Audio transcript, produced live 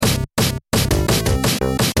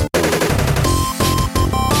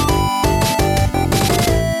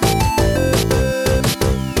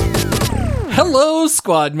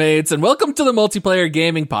squad mates, and welcome to the Multiplayer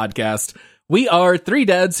Gaming Podcast. We are three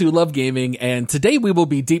dads who love gaming, and today we will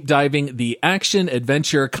be deep diving the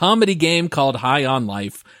action-adventure comedy game called High on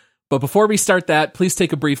Life. But before we start that, please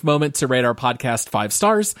take a brief moment to rate our podcast 5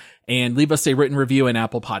 stars and leave us a written review in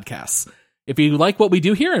Apple Podcasts. If you like what we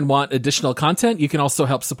do here and want additional content, you can also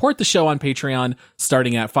help support the show on Patreon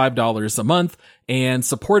starting at $5 a month, and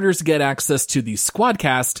supporters get access to the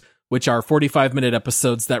Squadcast, which are 45-minute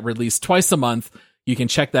episodes that release twice a month. You can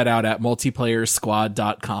check that out at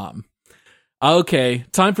multiplayersquad.com. Okay,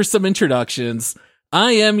 time for some introductions.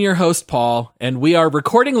 I am your host, Paul, and we are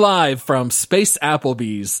recording live from Space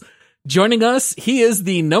Applebee's. Joining us, he is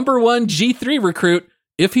the #1 G3 recruit,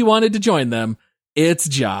 if he wanted to join them. It's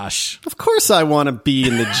Josh. Of course I want to be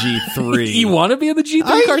in the G3. You want to be in the G3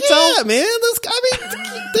 cartel? Yeah, man.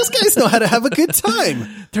 Those guys know how to have a good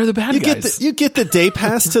time. They're the bad guys. You get the day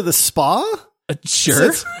pass to the spa?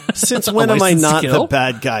 Sure. Since when am I not the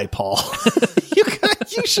bad guy, Paul?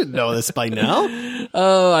 You should know this by now.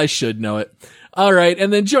 Oh, I should know it. All right,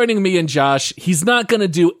 and then joining me and Josh, he's not going to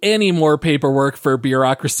do any more paperwork for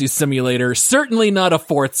Bureaucracy Simulator. Certainly not a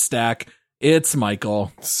 4th stack. It's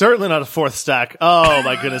Michael. Certainly not a 4th stack. Oh,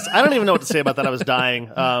 my goodness. I don't even know what to say about that. I was dying.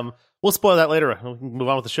 We'll spoil that later. We'll move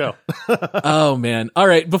on with the show. Oh, man. All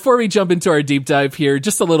right, before we jump into our deep dive here,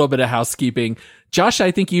 just a little bit of housekeeping. Josh,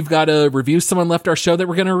 I think you've got a review someone left our show that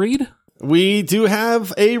we're going to read. We do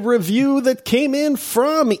have a review that came in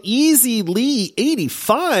from Easy Lee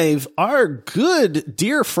 85, our good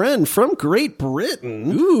dear friend from Great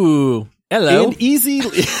Britain. Ooh. Hello. And Easy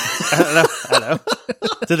Hello.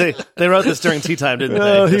 They wrote this during tea time, didn't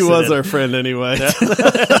they? Oh, he yes, was our friend anyway. Yeah.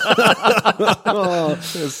 Hello,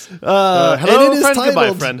 friend.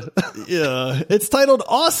 Goodbye, friend. Yeah, it's titled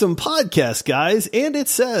Awesome Podcast, guys. And it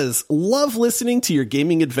says, love listening to your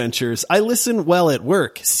gaming adventures. I listen while at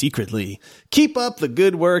work, secretly. Keep up the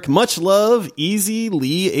good work. Much love, Easy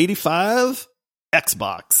Lee 85,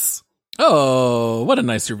 Xbox. Oh, what a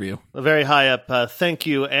nice review. Very high up. Thank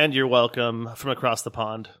you, and you're welcome from across the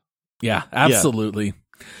pond. Yeah, absolutely. Yeah.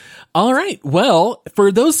 All right. Well,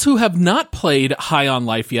 for those who have not played High on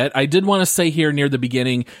Life yet, I did want to say here near the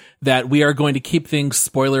beginning that we are going to keep things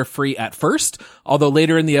spoiler-free at first, although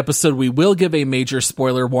later in the episode we will give a major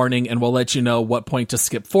spoiler warning and we'll let you know what point to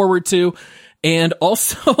skip forward to. And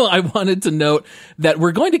also, I wanted to note that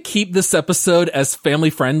we're going to keep this episode as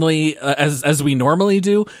family-friendly as we normally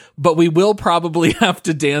do, but we will probably have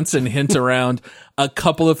to dance and hint around a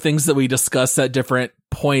couple of things that we discuss at different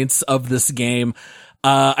points of this game.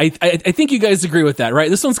 I think you guys agree with that, right?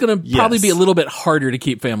 This one's going to probably be a little bit harder to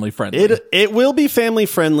keep family friendly. It will be family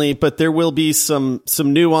friendly, but there will be some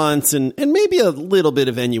nuance and maybe a little bit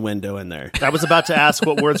of innuendo in there. I was about to ask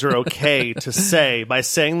what words are okay to say by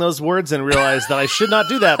saying those words and realized that I should not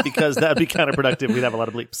do that because that would be counterproductive. We'd have a lot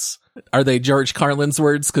of bleeps. Are they George Carlin's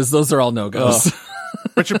words? Because those are all no-goes. Oh.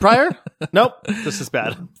 Richard Pryor? Nope. This is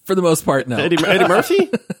bad. For the most part, no. Eddie Murphy?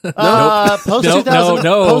 Post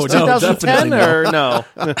 2010 or no?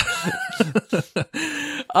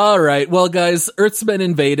 All right. Well, guys, Earth's been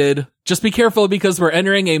invaded. Just be careful because we're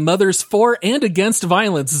entering a mother's for and against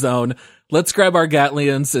violence zone. Let's grab our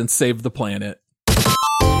Gatlians and save the planet.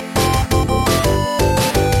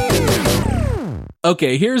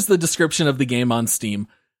 Okay, here's the description of the game on Steam.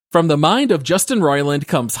 From the mind of Justin Roiland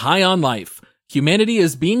comes High on Life. Humanity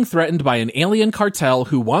is being threatened by an alien cartel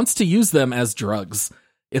who wants to use them as drugs.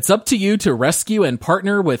 It's up to you to rescue and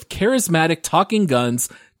partner with charismatic talking guns,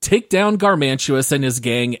 take down Garmantuous and his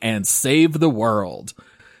gang, and save the world.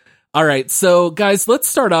 All right, so guys, let's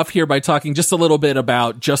start off here by talking just a little bit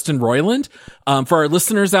about Justin Roiland. For our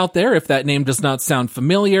listeners out there, if that name does not sound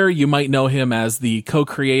familiar, you might know him as the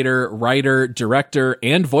co-creator, writer, director,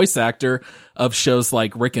 and voice actor of shows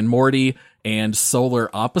like Rick and Morty and Solar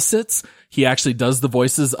Opposites. He actually does the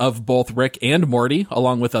voices of both Rick and Morty,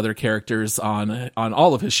 along with other characters on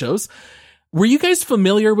all of his shows. Were you guys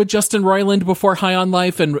familiar with Justin Roiland before High on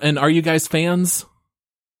Life, and are you guys fans?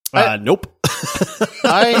 Nope.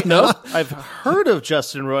 I've heard of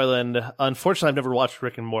Justin Roiland. Unfortunately, I've never watched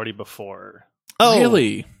Rick and Morty before. Oh,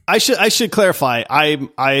 really? I should clarify. I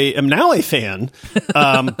am now a fan,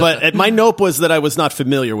 but my nope was that I was not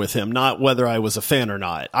familiar with him, not whether I was a fan or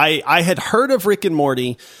not. I had heard of Rick and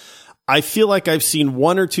Morty. I feel like I've seen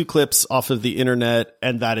 1 or 2 clips off of the internet,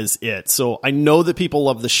 and that is it. So I know that people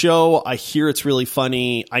love the show. I hear it's really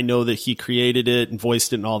funny. I know that he created it and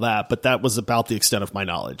voiced it and all that, but that was about the extent of my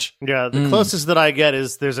knowledge. Yeah, the closest that I get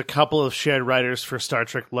is there's a couple of shared writers for Star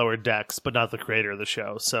Trek Lower Decks, but not the creator of the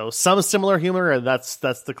show. So some similar humor, and that's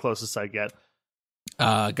the closest I get.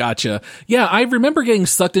 Gotcha. Yeah, I remember getting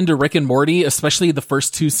sucked into Rick and Morty, especially the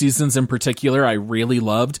first 2 seasons in particular, I really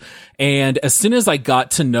loved. And as soon as I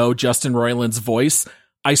got to know Justin Roiland's voice,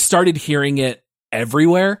 I started hearing it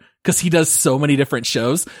everywhere because he does so many different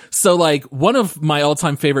shows. So like one of my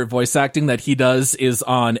all-time favorite voice acting that he does is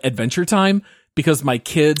on Adventure Time because my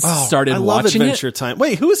kids started watching Adventure Time.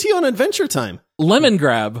 Wait, who is he on Adventure Time? Lemon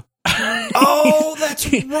Grab. Oh, that's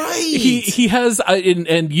right. He has,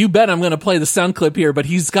 and you bet I'm going to play the sound clip here, but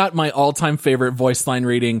he's got my all-time favorite voice line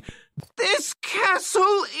reading. This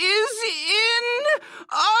castle is in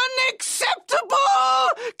unacceptable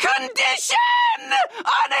condition!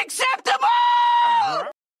 Unacceptable!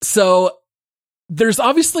 So there's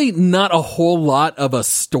obviously not a whole lot of a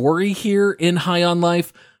story here in High on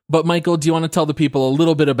Life, but Michael, do you want to tell the people a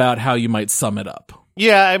little bit about how you might sum it up?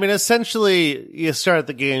 Yeah, I mean, essentially, you start at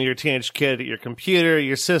the game, you're a teenage kid at your computer,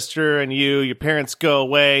 your sister and your parents go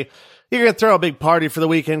away. You're going to throw a big party for the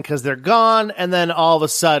weekend because they're gone, and then all of a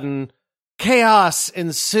sudden, chaos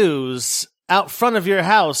ensues out front of your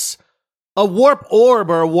house. A warp orb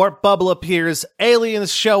or a warp bubble appears,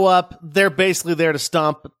 aliens show up, they're basically there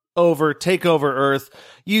to take over Earth,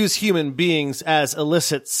 use human beings as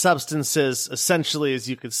illicit substances, essentially, as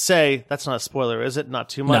you could say. That's not a spoiler, is it? Not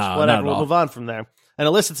too much. No, whatever, not at we'll all. move on from there. And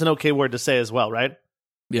illicit's an okay word to say as well, right?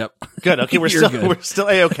 Yep. Good. Okay, we're still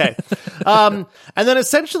A-okay. And then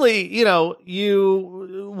essentially,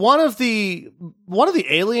 one of the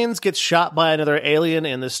aliens gets shot by another alien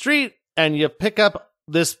in the street, and you pick up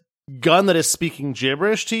this gun that is speaking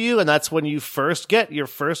gibberish to you, and that's when you first get your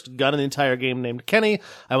first gun in the entire game named Kenny.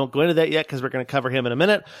 I won't go into that yet because we're going to cover him in a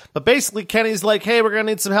minute. But basically, Kenny's like, hey, we're going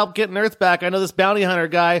to need some help getting Earth back. I know this bounty hunter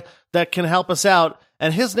guy that can help us out.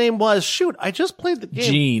 And his name was, I just played the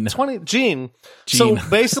game. Gene. So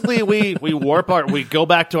basically we go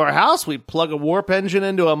back to our house, we plug a warp engine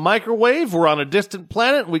into a microwave, we're on a distant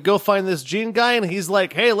planet, and we go find this Gene guy, and he's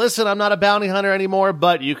like, hey, listen, I'm not a bounty hunter anymore,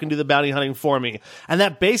 but you can do the bounty hunting for me. And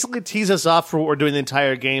that basically tees us off for what we're doing the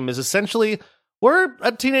entire game, is essentially, we're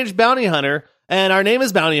a teenage bounty hunter, and our name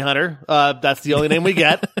is Bounty Hunter. That's the only name we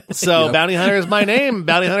get. So yep. Bounty Hunter is my name,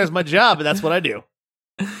 Bounty Hunter is my job, and that's what I do.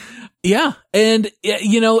 Yeah. And,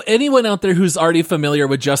 anyone out there who's already familiar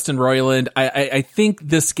with Justin Roiland, I think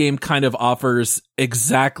this game kind of offers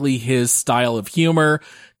exactly his style of humor.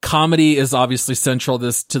 Comedy is obviously central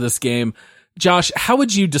to this game. Josh, how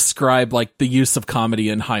would you describe like the use of comedy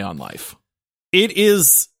in High on Life? It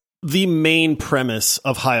is the main premise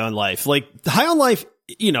of High on Life. Like High on Life,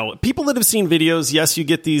 people that have seen videos, yes, you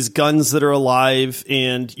get these guns that are alive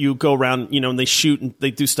and you go around, and they shoot and they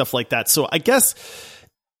do stuff like that. So I guess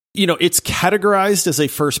it's categorized as a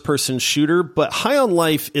first-person shooter, but High on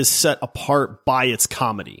Life is set apart by its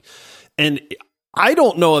comedy. And I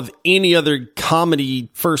don't know of any other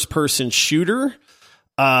comedy first-person shooter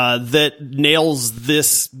that nails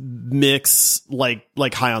this mix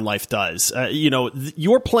like High on Life does.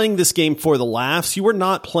 You're playing this game for the laughs. You are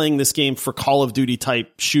not playing this game for Call of Duty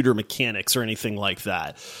type shooter mechanics or anything like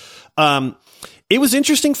that. It was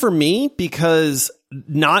interesting for me because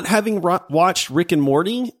not having watched Rick and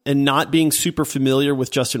Morty and not being super familiar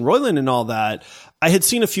with Justin Roiland and all that, I had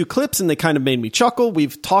seen a few clips and they kind of made me chuckle.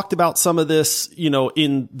 We've talked about some of this,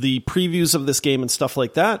 in the previews of this game and stuff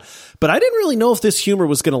like that, but I didn't really know if this humor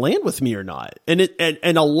was going to land with me or not. And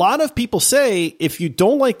a lot of people say if you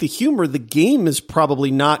don't like the humor, the game is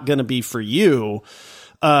probably not going to be for you,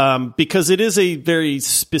 because it is a very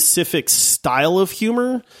specific style of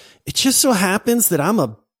humor. It just so happens that I'm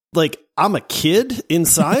a kid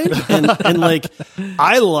inside and like,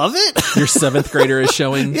 I love it. Your 7th grader is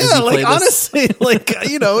showing. Yeah, like honestly,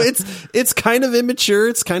 it's kind of immature.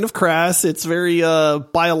 It's kind of crass. It's very,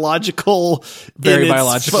 biological. Very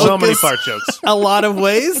biological. So many fart jokes. A lot of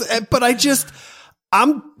ways. But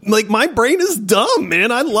I'm like, my brain is dumb,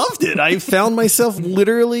 man. I loved it. I found myself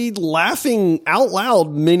literally laughing out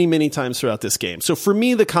loud many, many times throughout this game. So for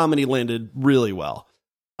me, the comedy landed really well.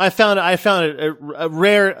 I found it a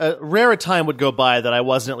rare time would go by that I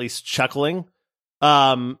wasn't at least chuckling.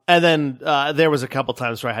 And then there was a couple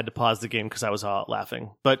times where I had to pause the game because I was all laughing.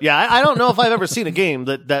 But yeah, I don't know if I've ever seen a game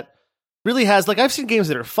that really has, like, I've seen games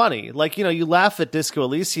that are funny. Like, you laugh at Disco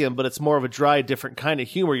Elysium, but it's more of a dry, different kind of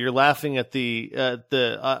humor. You're laughing at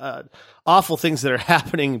the awful things that are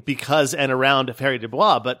happening because and around Harry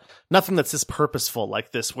Dubois, but nothing that's this purposeful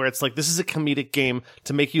like this, where it's like, this is a comedic game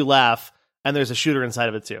to make you laugh. And there's a shooter inside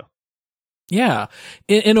of it too. Yeah.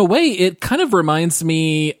 In a way, it kind of reminds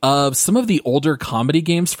me of some of the older comedy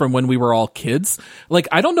games from when we were all kids. Like,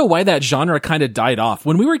 I don't know why that genre kind of died off.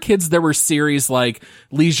 When we were kids, there were series like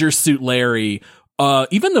Leisure Suit Larry,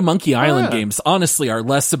 Even the Monkey Island yeah. games, honestly, are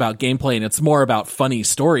less about gameplay and it's more about funny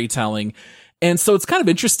storytelling. And so it's kind of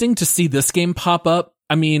interesting to see this game pop up.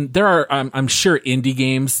 I mean, there are, I'm sure, indie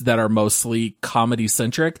games that are mostly comedy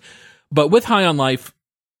centric, but with High on Life,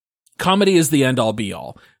 comedy is the end all be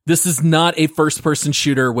all. This is not a first person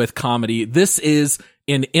shooter with comedy. This is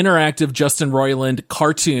an interactive Justin Roiland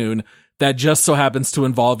cartoon that just so happens to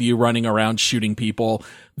involve you running around shooting people.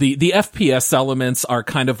 The FPS elements are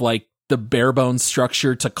kind of like the bare bones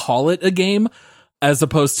structure to call it a game as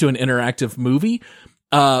opposed to an interactive movie.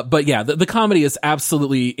 But yeah, the comedy is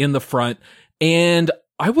absolutely in the front. And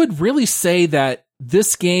I would really say that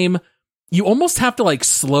this game, you almost have to like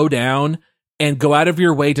slow down and go out of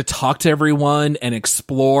your way to talk to everyone and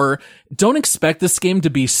explore. Don't expect this game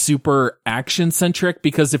to be super action centric,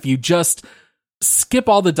 because if you just skip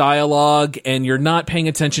all the dialogue and you're not paying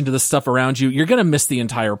attention to the stuff around you, you're going to miss the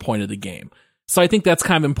entire point of the game. So I think that's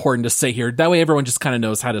kind of important to say here. That way everyone just kind of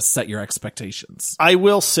knows how to set your expectations. I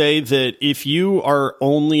will say that if you are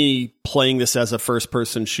only playing this as a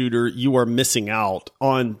first-person shooter, you are missing out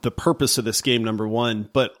on the purpose of this game, number one.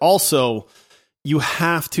 But also, you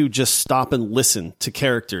have to just stop and listen to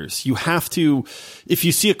characters. You have to, if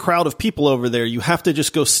you see a crowd of people over there, you have to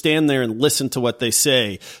just go stand there and listen to what they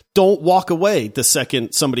say. Don't walk away the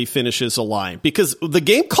second somebody finishes a line, because the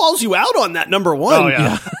game calls you out on that, number one. Oh,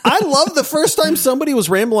 yeah. I love the first time somebody was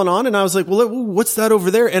rambling on and I was like, well, what's that over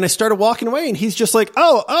there? And I started walking away and he's just like,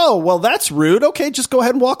 oh, well, that's rude. Okay, just go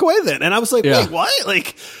ahead and walk away then. And I was like, wait, what?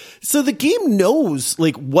 Like, so the game knows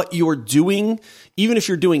like what you're doing, even if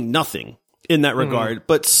you're doing nothing in that regard.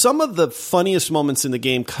 But some of the funniest moments in the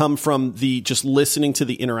game come from the just listening to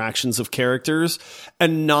the interactions of characters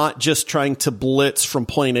and not just trying to blitz from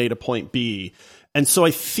point A to point B. And so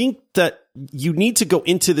I think that you need to go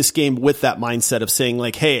into this game with that mindset of saying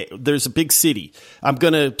like, hey, there's a big city. I'm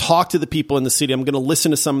going to talk to the people in the city. I'm going to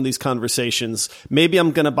listen to some of these conversations. Maybe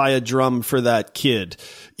I'm going to buy a drum for that kid,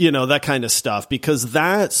 you know, that kind of stuff, because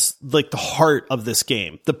that's like the heart of this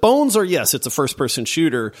game. The bones are, yes, it's a first person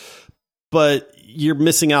shooter, but you're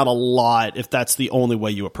missing out a lot if that's the only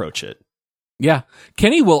way you approach it. Yeah.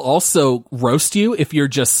 Kenny will also roast you if you're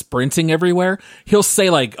just sprinting everywhere. He'll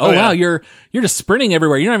say like, oh wow, you're just sprinting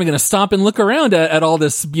everywhere. You're not even going to stop and look around at all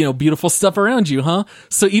this, you know, beautiful stuff around you, huh?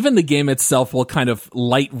 So even the game itself will kind of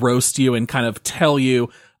light roast you and kind of tell you,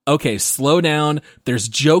 okay, slow down. There's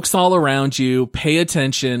jokes all around you. Pay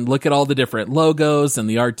attention. Look at all the different logos and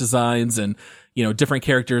the art designs, and, you know, different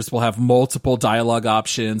characters will have multiple dialogue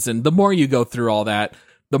options. And the more you go through all that,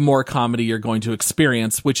 the more comedy you're going to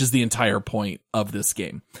experience, which is the entire point of this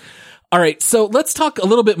game. All right. So let's talk a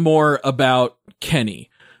little bit more about Kenny.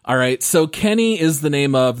 All right. So Kenny is the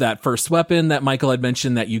name of that first weapon that Michael had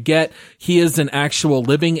mentioned that you get. He is an actual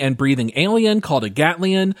living and breathing alien called a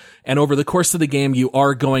Gatlian. And over the course of the game, you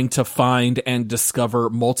are going to find and discover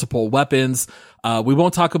multiple weapons. We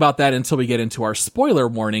won't talk about that until we get into our spoiler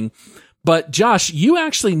warning. But Josh, you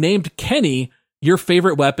actually named Kenny your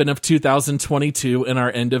favorite weapon of 2022 in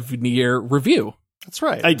our end of year review. That's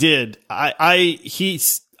right. I did.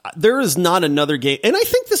 There is not another game. And I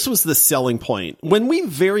think this was the selling point. When we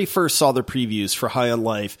very first saw the previews for High on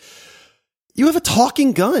Life, you have a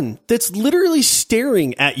talking gun that's literally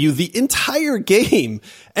staring at you the entire game,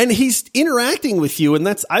 and he's interacting with you. And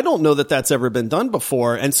I don't know that that's ever been done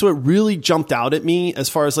before. And so it really jumped out at me as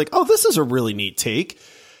far as like, oh, this is a really neat take.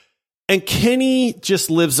 And Kenny just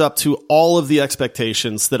lives up to all of the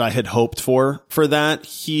expectations that I had hoped for that.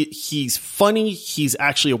 He's funny. He's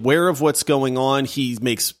actually aware of what's going on. He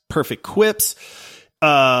makes perfect quips.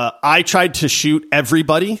 I tried to shoot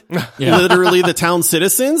everybody, literally the town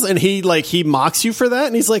citizens, and he mocks you for that.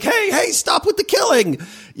 And he's like, hey, stop with the killing,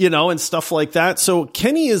 you know, and stuff like that. So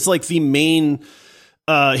Kenny is like the main,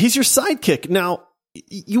 he's your sidekick. Now,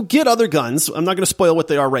 you get other guns. I'm not going to spoil what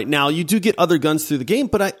they are right now. You do get other guns through the game,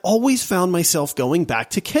 but I always found myself going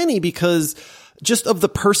back to Kenny because just of the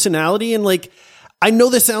personality, and like, I know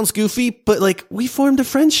this sounds goofy, but like, we formed a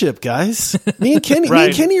friendship, guys. Me and Kenny, me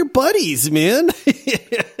and Kenny are buddies, man.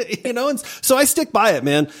 You know, and so I stick by it,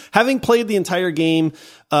 man. Having played the entire game,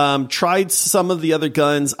 tried some of the other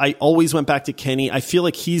guns, I always went back to Kenny. I feel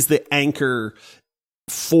like he's the anchor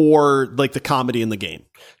for like the comedy in the game.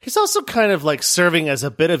 He's also kind of like serving as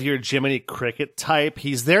a bit of your Jiminy Cricket type.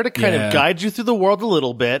 He's there to kind of guide you through the world a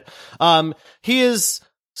little bit. He is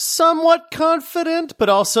somewhat confident, but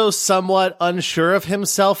also somewhat unsure of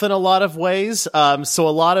himself in a lot of ways. So a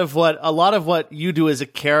lot of what you do as a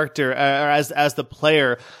character, or as the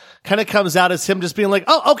player, kind of comes out as him just being like,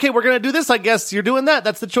 oh, okay, we're going to do this. I guess you're doing that.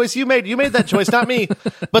 That's the choice you made. You made that choice, not me.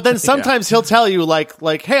 But then sometimes he'll tell you like,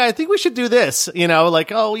 hey, I think we should do this,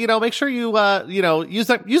 like, oh, make sure you,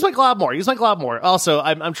 use my glob more, use my glob more. Also,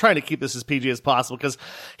 I'm trying to keep this as PG as possible because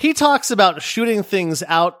he talks about shooting things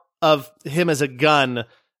out of him as a gun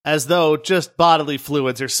as though just bodily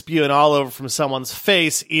fluids are spewing all over from someone's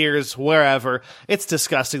face, ears, wherever. It's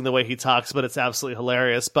disgusting the way he talks, but it's absolutely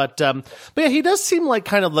hilarious. But yeah, he does seem like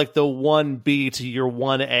kind of like the 1B to your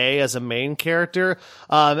 1A as a main character.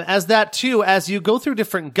 As that too, as you go through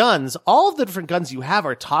different guns, all of the different guns you have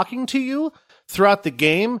are talking to you throughout the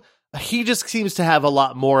game. He just seems to have a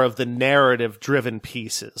lot more of the narrative-driven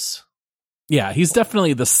pieces. Yeah, he's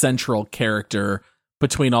definitely the central character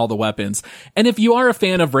between all the weapons. And if you are a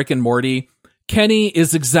fan of Rick and Morty, Kenny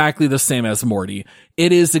is exactly the same as Morty.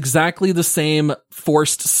 It is exactly the same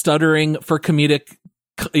forced stuttering for comedic,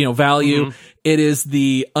 value. Mm-hmm. It is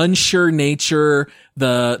the unsure nature,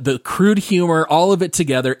 the crude humor, all of it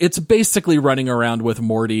together. It's basically running around with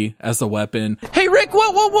Morty as a weapon. Hey, Rick,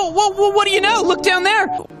 what do you know? Look down there.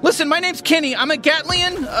 Listen, my name's Kenny. I'm a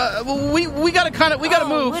Gatlian. We gotta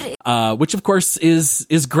move. Which of course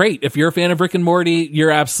is great. If you're a fan of Rick and Morty,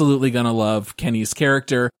 you're absolutely gonna love Kenny's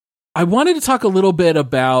character. I wanted to talk a little bit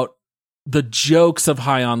about the jokes of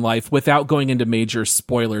High on Life without going into major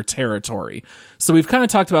spoiler territory. So we've kind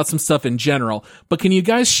of talked about some stuff in general, but can you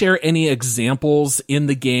guys share any examples in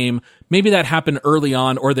the game? Maybe that happened early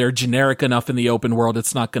on, or they're generic enough in the open world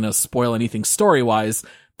it's not going to spoil anything story-wise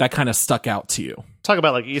that kind of stuck out to you. Talk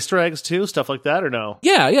about like Easter eggs too, stuff like that, or no?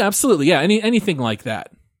 Yeah, absolutely. Yeah, anything like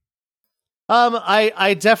that.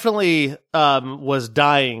 I definitely was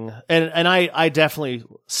dying, and I definitely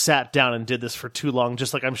sat down and did this for too long,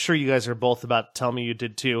 just like I'm sure you guys are both about to tell me you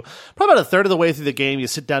did too. Probably about a third of the way through the game, you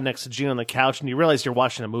sit down next to Gene on the couch and you realize you're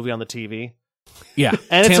watching a movie on the TV. Yeah,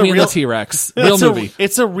 and Tammy and the T-Rex. Real movie.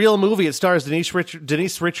 It's a real movie. It stars Denise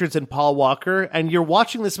Richards and Paul Walker, and you're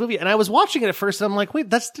watching this movie, and I was watching it at first, and I'm like, wait,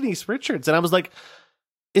 that's Denise Richards, and I was like,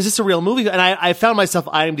 is this a real movie? And I found myself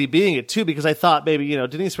IMDbing it too, because I thought maybe,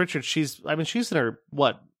 Denise Richards, she's in her,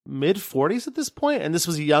 mid-40s at this point, and this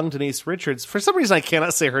was a young Denise Richards. For some reason, I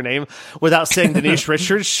cannot say her name without saying Denise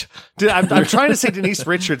Richards. I'm trying to say Denise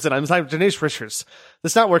Richards, and I'm like, Denise Richards.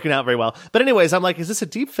 That's not working out very well. But anyways, I'm like, is this a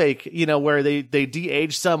deep fake, where they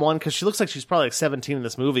de-age someone? Because she looks like she's probably like 17 in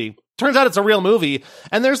this movie. Turns out it's a real movie,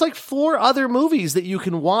 and there's like 4 other movies that you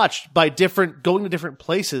can watch by going to different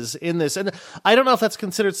places in this. And I don't know if that's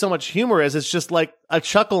considered so much humor as it's just like a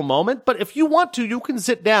chuckle moment, but if you want to, you can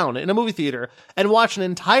sit down in a movie theater and watch an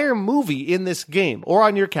entire movie in this game or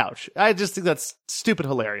on your couch. I just think that's stupid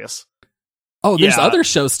hilarious. Oh, there's other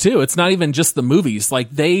shows too. It's not even just the movies. Like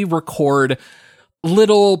they record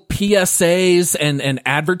little PSAs and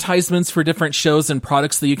advertisements for different shows and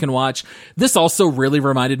products that you can watch. This also really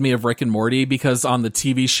reminded me of Rick and Morty, because on the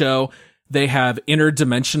TV show, they have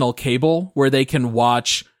interdimensional cable where they can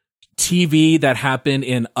watch TV that happen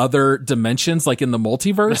in other dimensions, like in the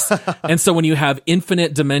multiverse. And so when you have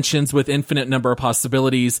infinite dimensions with infinite number of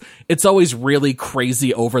possibilities, it's always really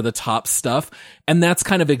crazy over the top stuff. And that's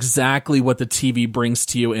kind of exactly what the TV brings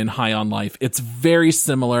to you in High on Life. It's very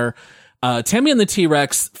similar. Tammy and the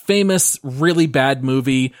T-Rex, famous, really bad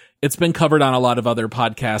movie. It's been covered on a lot of other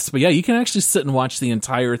podcasts, but yeah, you can actually sit and watch the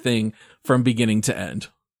entire thing from beginning to end.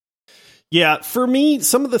 Yeah, for me,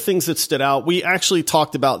 some of the things that stood out, we actually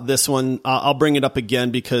talked about this one. I'll bring it up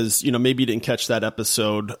again because, maybe you didn't catch that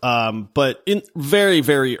episode. But in very,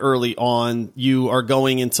 very early on, you are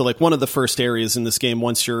going into like one of the first areas in this game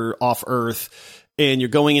once you're off Earth. And you're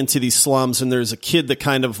going into these slums, and there's a kid that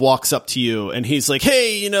kind of walks up to you, and he's like,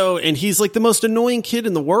 hey, and he's like the most annoying kid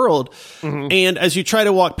in the world. Mm-hmm. And as you try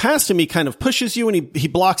to walk past him, he kind of pushes you, and he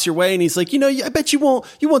blocks your way, and he's like, I bet you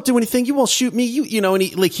won't do anything. You won't shoot me. And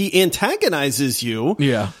he antagonizes you.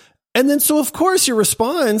 Yeah. And then, so of course your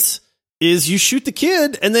response is you shoot the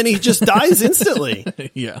kid, and then he just dies instantly.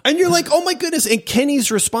 Yeah. And you're like, oh my goodness. And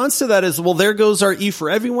Kenny's response to that is, well, there goes our E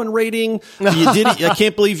for everyone rating. You did it. I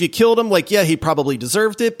can't believe you killed him. Like, yeah, he probably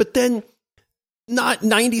deserved it. But then not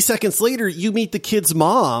 90 seconds later, you meet the kid's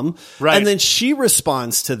mom. Right. And then she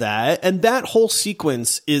responds to that. And that whole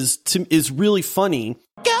sequence is really funny.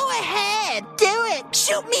 Go ahead. Do it.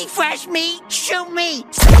 Shoot me, fresh meat. Shoot me.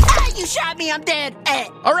 You shot me. I'm dead.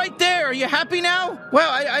 All right there. Are you happy now? Well,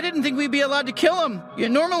 I didn't think we'd be allowed to kill him.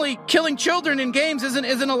 Normally, killing children in games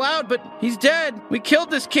isn't allowed, but he's dead. We killed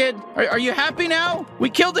this kid. Are you happy now? We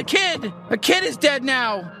killed a kid. A kid is dead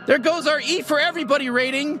now. There goes our E for everybody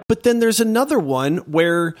rating. But then there's another one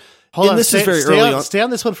where... Hold on, this is very early on. Stay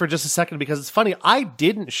on this one for just a second, because it's funny. I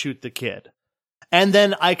didn't shoot the kid. And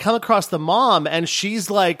then I come across the mom, and she's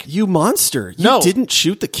like, You monster. You No. didn't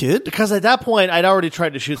shoot the kid? because at that point, I'd already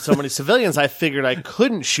tried to shoot so many civilians, I figured I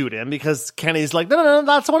couldn't shoot him because Kenny's like, no,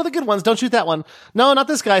 that's one of the good ones. Don't shoot that one. No, not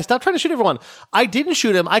this guy. Stop trying to shoot everyone. I didn't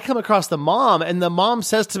shoot him. I come across the mom, and the mom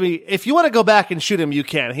says to me, if you want to go back and shoot him, you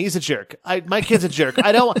can. He's a jerk. My kid's a jerk.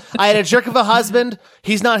 I had a jerk of a husband.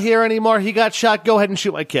 He's not here anymore. He got shot. Go ahead and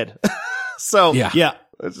shoot my kid. So Yeah.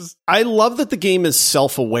 I love that the game is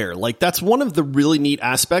self-aware. Like, that's one of the really neat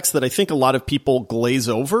aspects that I think a lot of people glaze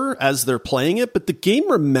over as they're playing it, but the game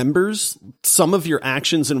remembers some of your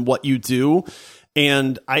actions and what you do.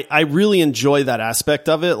 And I really enjoy that aspect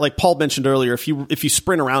of it. Like Paul mentioned earlier, if you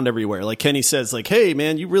sprint around everywhere, like Kenny says, like, hey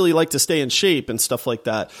man, you really like to stay in shape and stuff like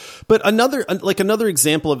that. But another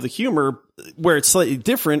example of the humor where it's slightly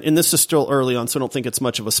different, and this is still early on, so I don't think it's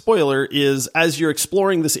much of a spoiler, is as you're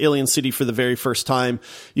exploring this alien city for the very first time,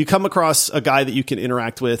 you come across a guy that you can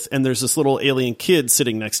interact with, and there's this little alien kid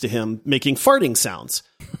sitting next to him making farting sounds.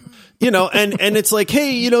 You know, and it's like,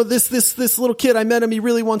 hey, you know, this little kid, I met him. He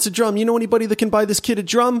really wants a drum. You know anybody that can buy this kid a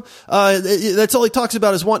drum? That's all he talks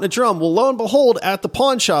about is wanting a drum. Well, lo and behold, at the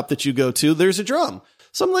pawn shop that you go to, there's a drum.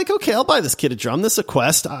 So I'm like, okay, I'll buy this kid a drum. This is a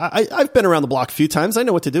quest. I've been around the block a few times. I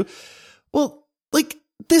know what to do. Well, like,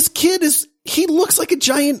 this kid he looks like a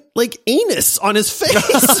giant, like, anus on his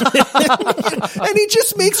face. And he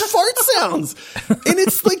just makes fart sounds. And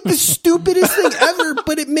it's like the stupidest thing ever,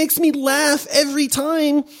 but it makes me laugh every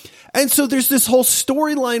time. And so there's this whole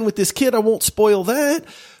storyline with this kid. I won't spoil that,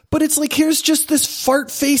 but it's like, here's just this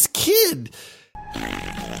fart-faced kid.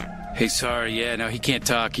 Hey, sorry, yeah, no, he can't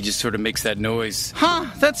talk. He just sort of makes that noise. Huh,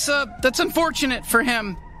 that's unfortunate for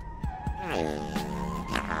him.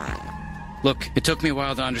 Look, it took me a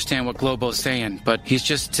while to understand what Globo's saying, but he's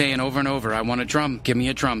just saying over and over, I want a drum. Give me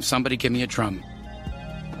a drum. Somebody give me a drum.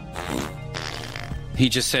 He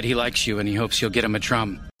just said he likes you and he hopes you'll get him a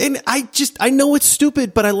drum. And I know it's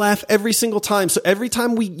stupid, but I laugh every single time. So every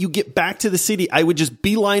time you get back to the city, I would just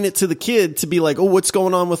beeline it to the kid to be like, oh, what's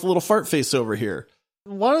going on with little fart face over here?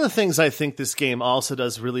 one of the things I think this game also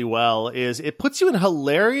does really well is it puts you in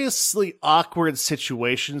hilariously awkward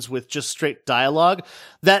situations with just straight dialogue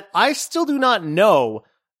that I still do not know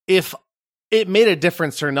if it made a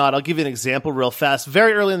difference or not. I'll give you an example real fast.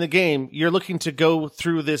 Very early in the game, you're looking to go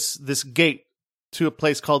through this gate to a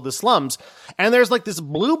place called the slums, and there's like this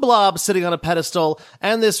blue blob sitting on a pedestal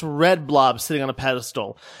and this red blob sitting on a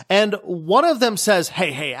pedestal, and one of them says,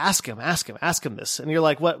 hey, ask him this, and you're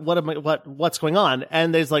like, what's going on?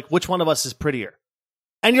 And there's like, which one of us is prettier?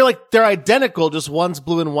 And you're like, they're identical, just one's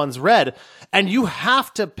blue and one's red. And you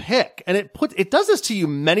have to pick. And it does this to you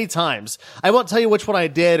many times. I won't tell you which one I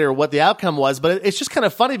did or what the outcome was, but it's just kind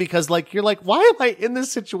of funny because like, you're like, why am I in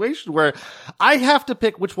this situation where I have to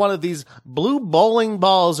pick which one of these blue bowling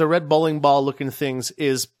balls or red bowling ball looking things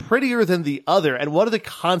is prettier than the other? And what are the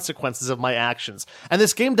consequences of my actions? And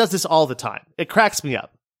this game does this all the time. It cracks me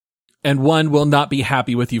up. And one will not be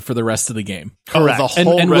happy with you for the rest of the game. Correct.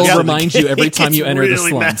 And will remind you every time you enter the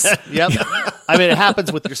slums. Yep. I mean, it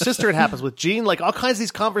happens with your sister. It happens with Jean. Like, all kinds of these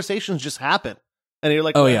conversations just happen. And you're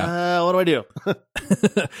like, what do I do?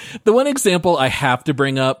 The one example I have to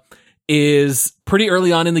bring up is pretty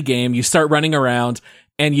early on in the game. You start running around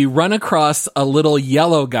and you run across a little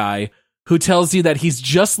yellow guy who tells you that he's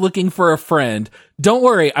just looking for a friend. Don't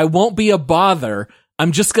worry, I won't be a bother.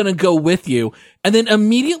 I'm just going to go with you. And then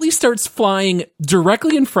immediately starts flying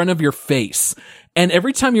directly in front of your face. And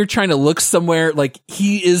every time you're trying to look somewhere, like,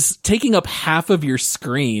 he is taking up half of your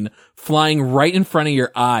screen, flying right in front of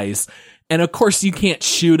your eyes. And of course you can't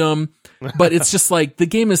shoot him, but it's just like the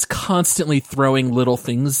game is constantly throwing little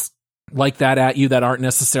things like that at you that aren't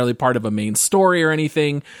necessarily part of a main story or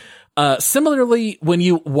anything. Similarly, when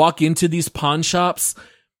you walk into these pawn shops,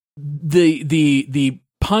 the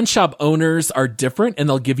pawn shop owners are different and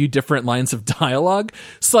they'll give you different lines of dialogue.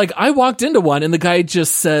 So like, I walked into one and the guy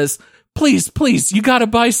just says, please, you gotta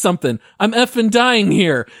buy something. I'm effing dying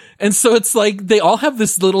here. And so it's like, they all have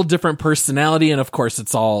this little different personality. And of course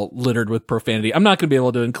it's all littered with profanity. I'm not gonna be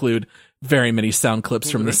able to include very many sound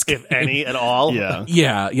clips from this game. If any at all.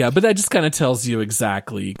 Yeah. But that just kind of tells you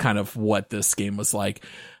exactly kind of what this game was like.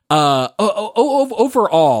 Overall,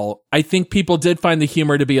 I think people did find the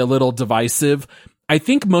humor to be a little divisive. I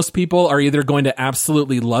think most people are either going to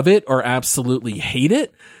absolutely love it or absolutely hate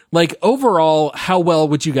it. Like, overall, how well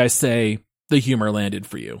would you guys say the humor landed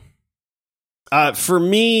for you? For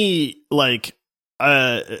me, like,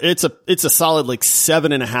 it's a solid like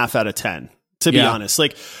 7.5 out of 10, to be honest.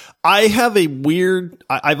 Like, I have a weird,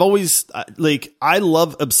 I've always, like, I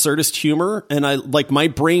love absurdist humor, and my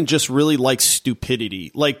brain just really likes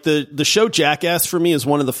stupidity. Like, the show Jackass for me is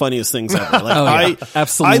one of the funniest things ever. Like,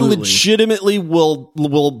 absolutely. I legitimately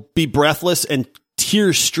will be breathless and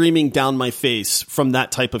tears streaming down my face from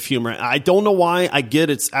that type of humor. I don't know why. I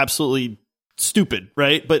get it's absolutely stupid,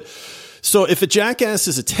 right? But so if a Jackass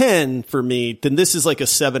is a 10 for me, then this is like a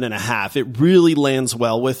 7.5. It really lands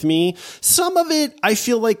well with me. Some of it I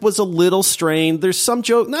feel like was a little strained. There's some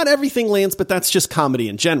joke, not everything lands, but that's just comedy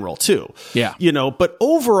in general too. Yeah. But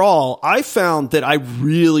overall, I found that I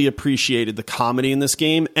really appreciated the comedy in this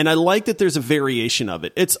game, and I like that there's a variation of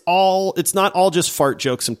it. It's not all just fart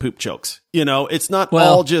jokes and poop jokes. It's not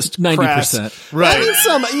all just 90%. Crass. Right. I mean,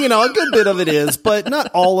 some, a good bit of it is, but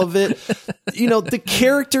not all of it. The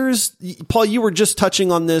characters, Paul, you were just touching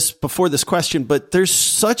on this before this question, but there's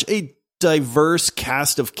such a diverse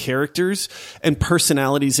cast of characters and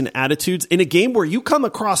personalities and attitudes in a game where you come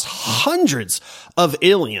across hundreds of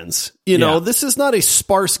aliens. This is not a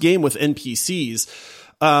sparse game with NPCs.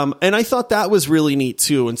 And I thought that was really neat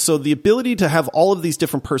too. And so the ability to have all of these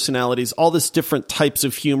different personalities, all this different types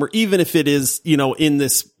of humor, even if it is, in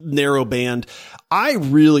this narrow band, I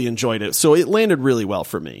really enjoyed it. So it landed really well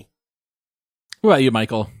for me. What about you,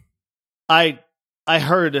 Michael? I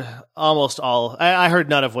heard almost all. I heard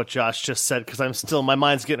none of what Josh just said because my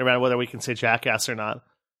mind's getting around whether we can say Jackass or not.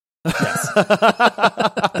 Yes.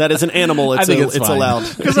 That is an animal. It's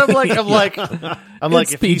allowed. Because I'm like,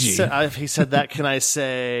 it's PG. If he said that, can I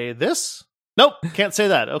say this? Nope, can't say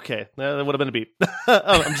that. Okay, that would have been a beep.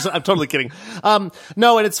 I'm totally kidding.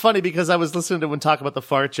 No, and it's funny because I was listening to him talk about the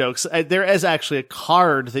fart jokes. There is actually a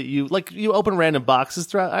card that you open random boxes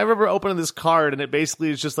throughout. I remember opening this card, and it basically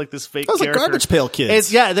is just like this fake character. Like Garbage Pail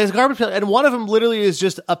Kids. There's Garbage Pail, and one of them literally is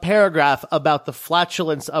just a paragraph about the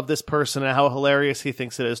flatulence of this person and how hilarious he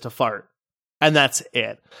thinks it is to fart. And that's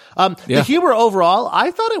it. The humor overall,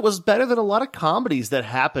 I thought it was better than a lot of comedies that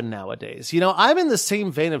happen nowadays. I'm in the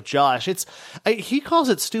same vein of Josh. He calls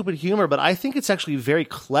it stupid humor, but I think it's actually very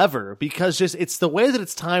clever because it's the way that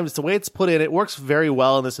it's timed, it's the way it's put in. It works very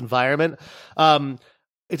well in this environment.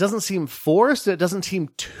 It doesn't seem forced. It doesn't seem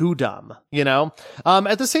too dumb,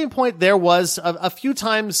 At the same point, there was a few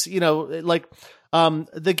times,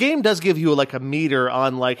 the game does give you like a meter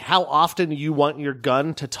on like how often you want your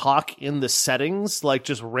gun to talk in the settings, like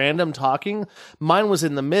just random talking. Mine was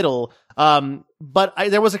in the middle. But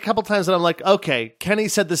there was a couple times that I'm like, okay, Kenny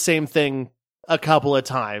said the same thing a couple of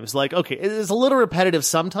times. Like, okay, it is a little repetitive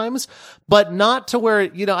sometimes, but not to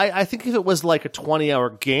where, I think if it was like a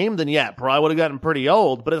 20-hour game, then yeah, probably would have gotten pretty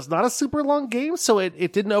old, but it's not a super long game. So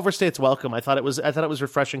it didn't overstay its welcome. I thought it was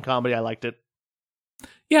refreshing comedy. I liked it.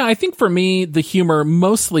 Yeah, I think for me, the humor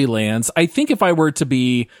mostly lands. I think if I were to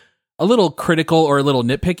be a little critical or a little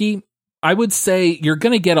nitpicky, I would say you're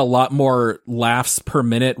going to get a lot more laughs per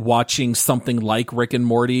minute watching something like Rick and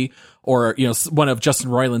Morty or, one of Justin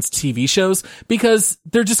Roiland's TV shows, because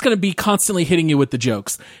they're just going to be constantly hitting you with the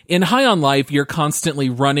jokes. In High on Life, you're constantly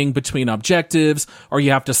running between objectives, or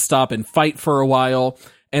you have to stop and fight for a while.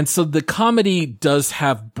 And so the comedy does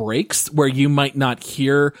have breaks where you might not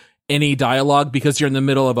hear any dialogue because you're in the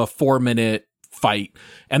middle of a 4-minute fight.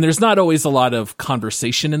 And there's not always a lot of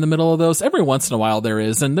conversation in the middle of those. Every once in a while there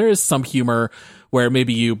is, and there is some humor where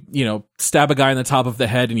maybe you stab a guy in the top of the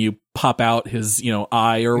head and you pop out his,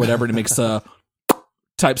 eye or whatever, and it makes a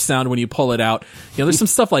type sound when you pull it out. There's some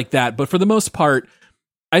stuff like that. But for the most part,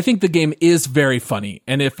 I think the game is very funny.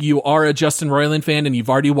 And if you are a Justin Roiland fan and you've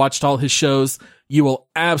already watched all his shows, you will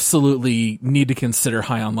absolutely need to consider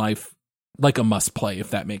High on Life like a must play, if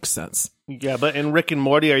that makes sense. Yeah, but in Rick and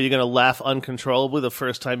Morty, are you going to laugh uncontrollably the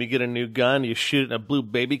first time you get a new gun, you shoot it and a blue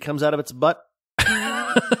baby comes out of its butt?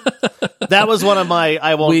 That was one of my,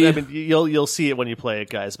 you'll see it when you play it,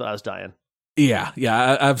 guys, but I was dying. Yeah,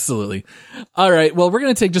 absolutely. All right, well, we're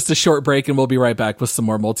going to take just a short break and we'll be right back with some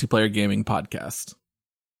more Multiplayer Gaming Podcast.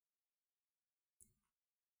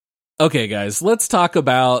 Okay, guys, let's talk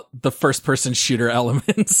about the first-person shooter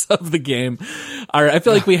elements of the game. All right, I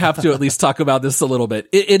feel like we have to at least talk about this a little bit.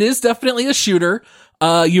 It is definitely a shooter.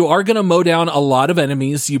 You are going to mow down a lot of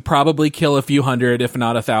enemies. You probably kill a few hundred, if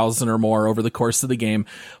not 1,000 or more over the course of the game.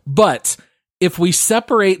 But if we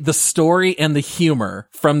separate the story and the humor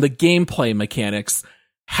from the gameplay mechanics,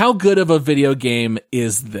 how good of a video game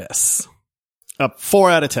is this? 4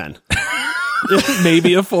 out of 10.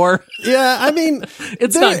 Maybe a 4. Yeah, I mean,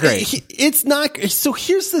 it's not great. It's not. So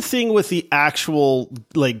here's the thing with the actual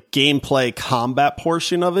gameplay combat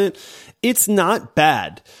portion of it. It's not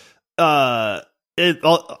bad. I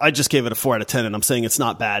just gave it a 4 out of 10, and I'm saying it's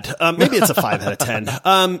not bad. Maybe it's a 5 out of 10.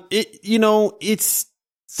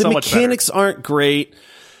 The So much better. mechanics aren't great.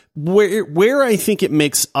 Where I think it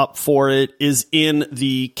makes up for it is in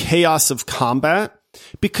the chaos of combat,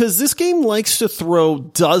 because this game likes to throw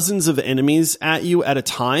dozens of enemies at you at a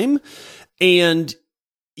time, and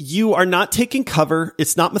you are not taking cover.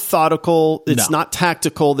 It's not methodical. It's not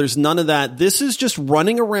tactical. There's none of that. This is just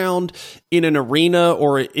running around in an arena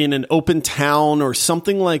or in an open town or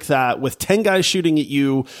something like that with 10 guys shooting at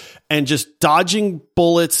you and just dodging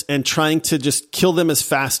bullets and trying to just kill them as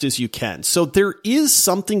fast as you can. So there is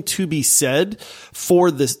something to be said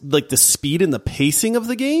for this, like the speed and the pacing of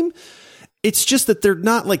the game. It's just that they're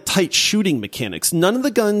not like tight shooting mechanics. None of the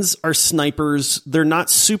guns are snipers. They're not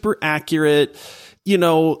super accurate. You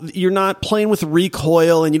know, you're not playing with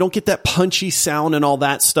recoil and you don't get that punchy sound and all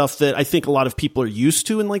that stuff that I think a lot of people are used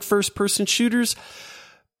to in like first person shooters.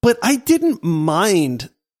 But I didn't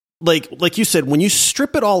mind, like you said, when you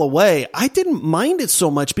strip it all away, I didn't mind it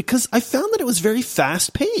so much because I found that it was very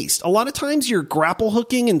fast paced. A lot of times you're grapple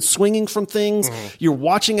hooking and swinging from things. You're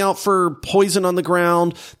watching out for poison on the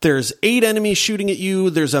ground. There's 8 enemies shooting at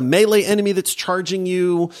you. There's a melee enemy that's charging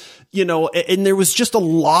you. You know, and there was just a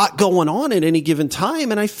lot going on at any given time.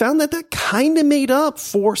 And I found that kind of made up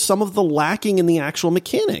for some of the lacking in the actual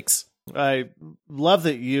mechanics. I love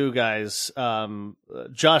that you guys,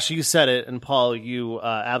 Josh, you said it, and Paul, you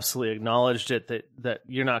absolutely acknowledged it, that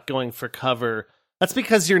you're not going for cover. That's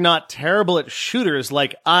because you're not terrible at shooters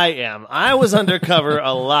like I am. I was undercover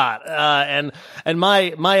a lot. And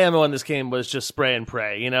my MO in this game was just spray and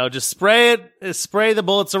pray, you know, just spray the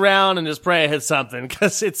bullets around and just pray I hit something.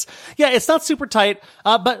 Cause it's not super tight.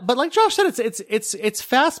 But like Josh said, it's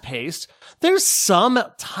fast paced. There's some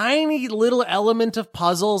tiny little element of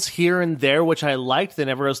puzzles here and there, which I liked. They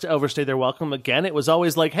never overstayed their welcome. Again, it was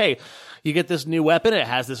always like, hey, you get this new weapon, it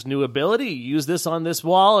has this new ability, you use this on this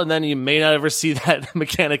wall, and then you may not ever see that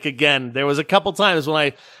mechanic again. There was a couple times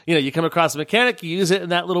when you come across a mechanic, you use it in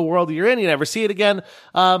that little world you're in, you never see it again.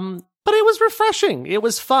 But it was refreshing. It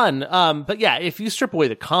was fun. But yeah, if you strip away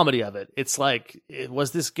the comedy of it, it's like,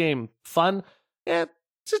 was this game fun? Yeah,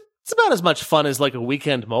 it's about as much fun as like a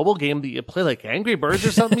weekend mobile game that you play like Angry Birds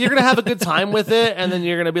or something. You're going to have a good time with it, and then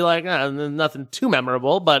you're going to be like, nothing too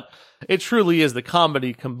memorable, but it truly is the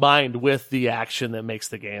comedy combined with the action that makes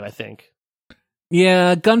the game, I think.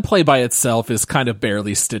 Yeah, gunplay by itself is kind of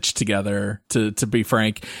barely stitched together, to be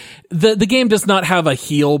frank. The game does not have a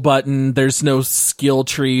heal button. There's no skill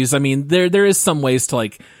trees. I mean, there is some ways to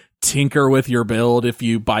like tinker with your build if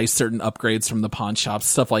you buy certain upgrades from the pawn shops,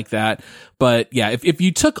 stuff like that. But yeah, if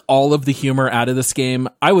you took all of the humor out of this game,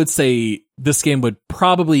 I would say this game would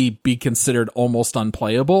probably be considered almost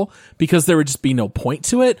unplayable because there would just be no point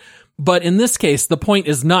to it. But in this case, the point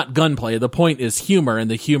is not gunplay. The point is humor, and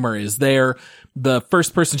the humor is there. The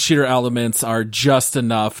first-person shooter elements are just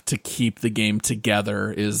enough to keep the game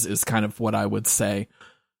together is kind of what I would say.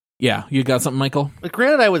 Yeah, you got something, Michael?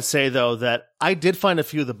 Granted, I would say, though, that I did find a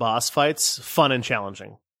few of the boss fights fun and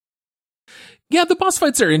challenging. Yeah, the boss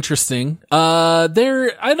fights are interesting. I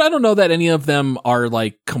don't know that any of them are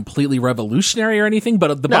like completely revolutionary or anything,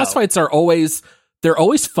 but the boss fights are always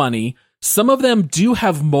funny. Some of them do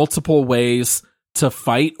have multiple ways to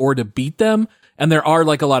fight or to beat them. And there are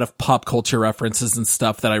like a lot of pop culture references and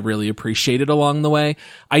stuff that I really appreciated along the way.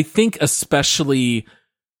 I think especially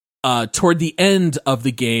toward the end of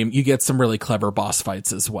the game, you get some really clever boss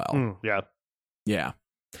fights as well. Yeah.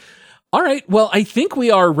 All right. Well, I think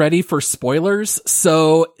we are ready for spoilers.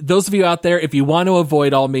 So those of you out there, if you want to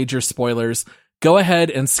avoid all major spoilers, go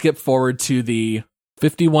ahead and skip forward to the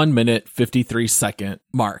 51-minute, 53-second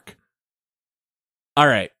mark. All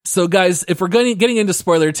right. So guys, if we're getting into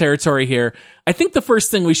spoiler territory here, I think the first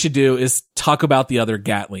thing we should do is talk about the other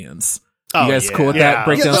Gatlians. You guys cool with that?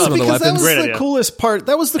 Break down some of the weapons? That was the coolest part.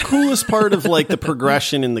 That was the coolest part of like the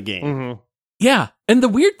progression in the game. Mm-hmm. Yeah. And the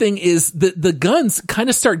weird thing is the guns kind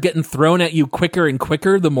of start getting thrown at you quicker and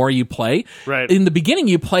quicker the more you play. Right. In the beginning,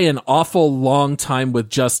 you play an awful long time with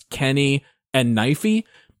just Kenny and Knifey,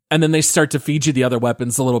 and then they start to feed you the other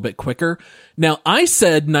weapons a little bit quicker. Now, I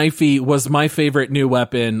said Knifey was my favorite new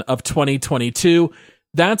weapon of 2022.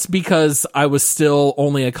 That's because I was still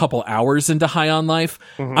only a couple hours into High on Life.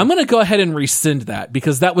 Mm-hmm. I'm going to go ahead and rescind that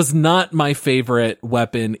because that was not my favorite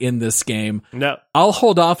weapon in this game. No. I'll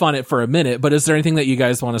hold off on it for a minute, but is there anything that you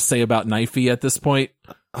guys want to say about Knifey at this point?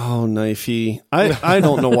 Oh, Knifey. I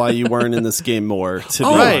don't know why you weren't in this game more, to be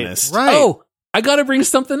honest. Right. Oh, I got to bring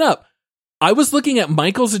something up. I was looking at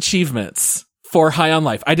Michael's achievements for High on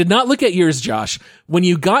Life. I did not look at yours, Josh. When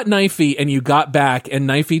you got Knifey and you got back and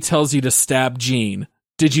Knifey tells you to stab Gene,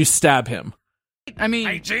 did you stab him? I mean...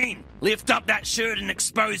 Hey, Gene, lift up that shirt and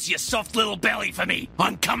expose your soft little belly for me.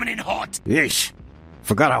 I'm coming in hot. Yeesh.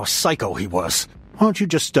 Forgot how psycho he was. Why don't you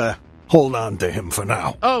just, hold on to him for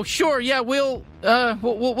now? Oh, sure, yeah, we'll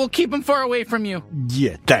keep him far away from you.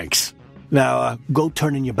 Yeah, thanks. Now, go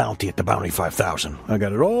turn in your bounty at the Bounty 5000. I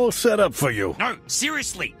got it all set up for you. No,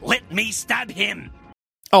 seriously, let me stab him.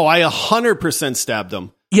 Oh, I 100% stabbed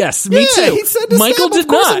him. Yes, me too. He said to Michael stab. did Of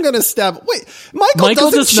course not. I'm going to stab. Wait, Michael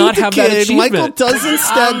Michael doesn't does shoot not the have that kid. achievement. Michael doesn't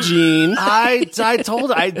stab Gene. I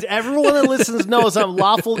told everyone that listens knows I'm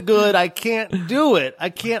lawful good. I can't do it.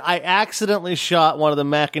 I accidentally shot one of the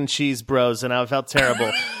mac and cheese bros, and I felt terrible.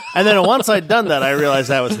 And then once I'd done that, I realized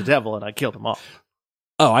that was the devil, and I killed him all.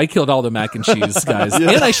 Oh, I killed all the mac and cheese guys. And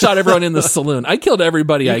I shot everyone in the saloon. I killed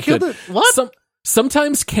everybody I could. What?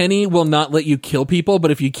 Sometimes Kenny will not let you kill people, but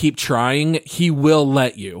if you keep trying, he will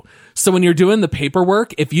let you. So when you're doing the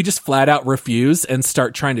paperwork, if you just flat out refuse and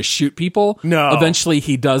start trying to shoot people, eventually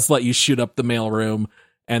he does let you shoot up the mailroom,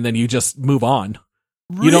 and then you just move on.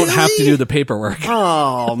 Really? You don't have to do the paperwork.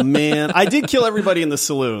 Oh man, I did kill everybody in the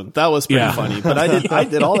saloon. That was pretty funny, but I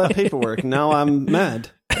did all that paperwork. Now I'm mad.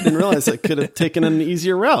 I didn't realize I could have taken an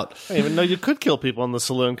easier route. I didn't even know you could kill people in the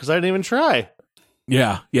saloon because I didn't even try.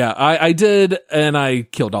 Yeah, I did, and I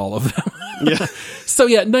killed all of them. Yeah. So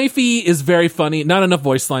yeah, Knifey is very funny. Not enough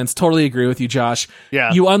voice lines. Totally agree with you, Josh.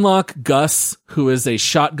 Yeah. You unlock Gus, who is a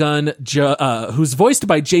shotgun, who's voiced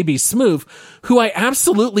by JB Smoove, who I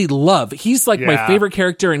absolutely love. He's like my favorite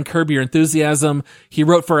character in Curb Your Enthusiasm. He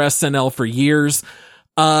wrote for SNL for years.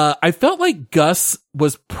 I felt like Gus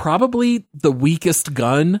was probably the weakest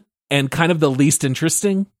gun and kind of the least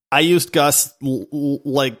interesting. I used Gus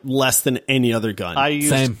like less than any other gun. I used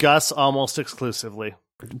Same. Gus almost exclusively.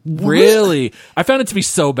 Really? I found it to be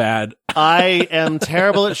so bad. I am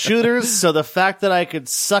terrible at shooters, so the fact that I could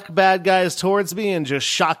suck bad guys towards me and just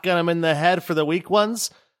shotgun them in the head for the weak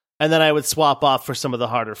ones, and then I would swap off for some of the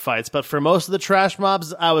harder fights. But for most of the trash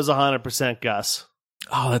mobs, I was 100% Gus.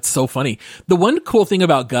 Oh, that's so funny. The one cool thing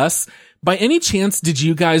about Gus, by any chance, did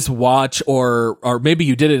you guys watch, or maybe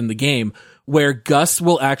you did it in the game, where Gus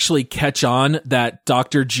will actually catch on that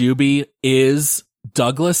Dr. Juby is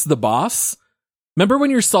Douglas the boss? Remember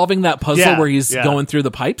when you're solving that puzzle where he's going through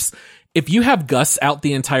the pipes? If you have Gus out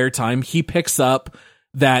the entire time, he picks up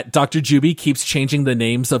that Dr. Juby keeps changing the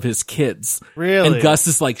names of his kids. Really? And Gus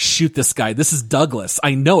is like, shoot this guy. This is Douglas.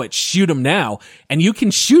 I know it. Shoot him now. And you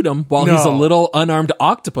can shoot him while he's a little unarmed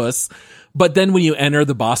octopus. But then when you enter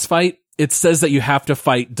the boss fight, it says that you have to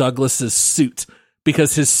fight Douglas's suit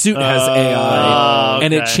because his suit has AI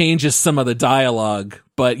and it changes some of the dialogue.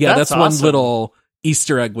 But yeah, that's awesome. One little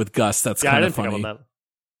Easter egg with Gus. That's kind of funny.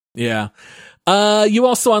 Yeah. You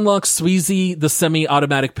also unlock Sweezy, the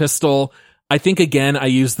semi-automatic pistol. I think, again, I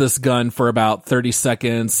used this gun for about 30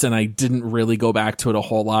 seconds, and I didn't really go back to it a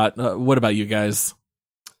whole lot. What about you guys?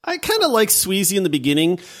 I kind of like Sweezy in the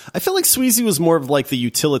beginning. I felt like Sweezy was more of like the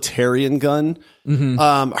utilitarian gun.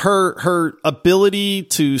 Mm-hmm. Her ability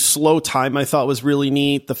to slow time, I thought was really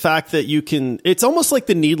neat. The fact that it's almost like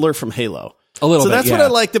the Needler from Halo. A little bit, that's what I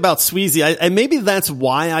liked about Sweezy. And maybe that's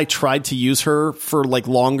why I tried to use her for like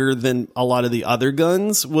longer than a lot of the other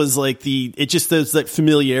guns, was like there's that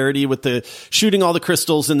familiarity with the shooting all the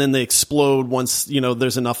crystals and then they explode once,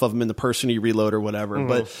 there's enough of them in the person you reload or whatever. Mm.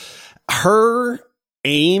 But her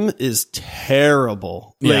aim is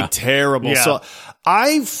terrible. Like terrible. Yeah. So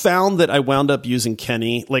I found that I wound up using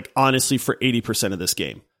Kenny, like honestly, for 80% of this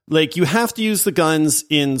game. Like, you have to use the guns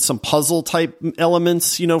in some puzzle type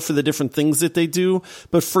elements, for the different things that they do.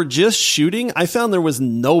 But for just shooting, I found there was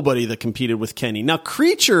nobody that competed with Kenny. Now,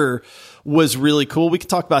 Creature was really cool. We can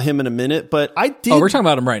talk about him in a minute, but I did. Oh, we're talking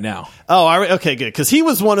about him right now. Oh, okay, good. Because he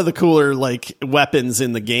was one of the cooler, like, weapons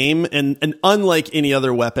in the game and unlike any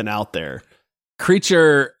other weapon out there.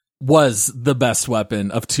 Creature was the best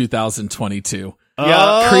weapon of 2022.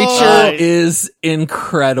 Yeah. Creature is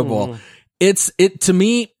incredible. To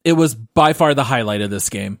me, it was by far the highlight of this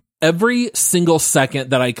game. Every single second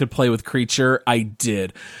that I could play with Creature, I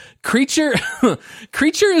did. Creature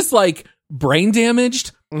is like brain damaged,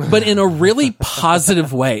 but in a really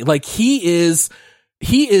positive way. Like he's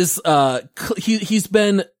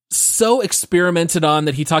been so experimented on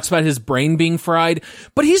that he talks about his brain being fried,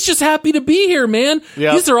 but he's just happy to be here, man.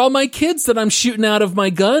 Yep. These are all my kids that I'm shooting out of my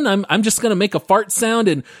gun. I'm just going to make a fart sound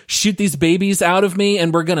and shoot these babies out of me,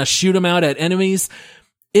 and we're going to shoot them out at enemies.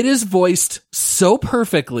 It is voiced so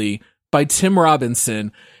perfectly by Tim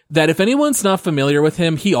Robinson that if anyone's not familiar with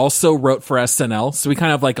him, he also wrote for SNL. So we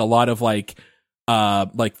kind of have like a lot of like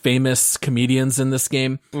famous comedians in this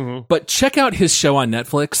game. Mm-hmm. But check out his show on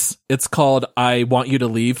Netflix. It's called I Want You to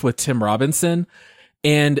Leave with Tim Robinson.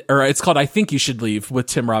 Or it's called I Think You Should Leave with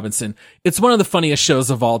Tim Robinson. It's one of the funniest shows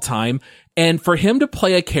of all time. And for him to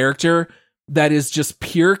play a character that is just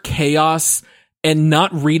pure chaos and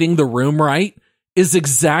not reading the room right is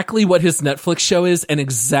exactly what his Netflix show is and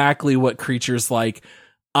exactly what Creature's like.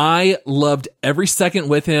 I loved every second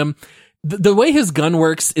with him. The way his gun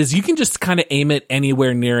works is you can just kind of aim it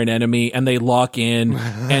anywhere near an enemy and they lock in,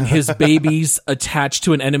 and his babies attach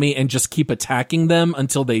to an enemy and just keep attacking them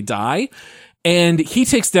until they die. And he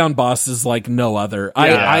takes down bosses like no other.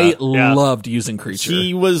 I loved using Creature.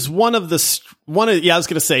 He was he's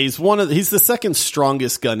the second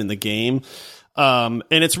strongest gun in the game. And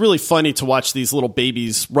it's really funny to watch these little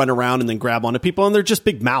babies run around and then grab onto people, and they're just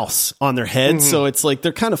big mouths on their heads. So it's like,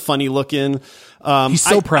 they're kind of funny looking. He's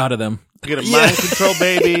so proud of them. You get a mind control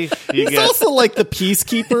baby. He's also like the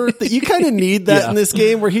peacekeeper that you kind of need that in this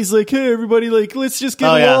game, where he's like, hey, everybody, like, let's just get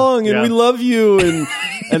along and we love you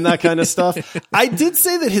and that kind of stuff. I did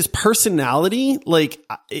say that his personality, like,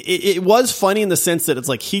 it was funny in the sense that it's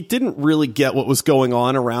like he didn't really get what was going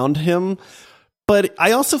on around him. But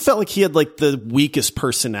I also felt like he had like the weakest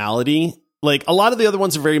personality. Like, a lot of the other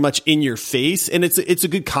ones are very much in your face, and it's a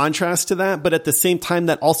good contrast to that. But at the same time,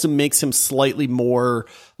 that also makes him slightly more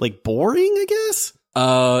like boring, I guess.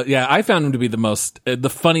 Yeah, I found him to be the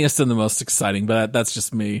funniest and the most exciting, but that's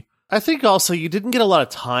just me. I think also you didn't get a lot of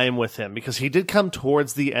time with him because he did come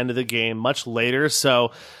towards the end of the game much later.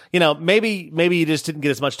 So, maybe you just didn't get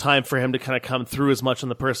as much time for him to kind of come through as much on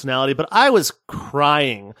the personality. But I was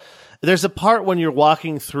crying. There's a part when you're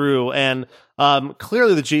walking through, and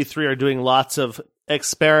clearly the G3 are doing lots of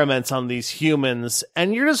experiments on these humans,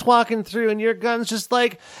 and you're just walking through and your gun's just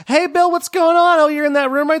like, hey, Bill, what's going on? Oh, you're in that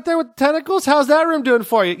room right there with the tentacles? How's that room doing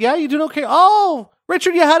for you? Yeah, you doing okay? Oh,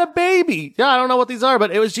 Richard, you had a baby. Yeah, I don't know what these are,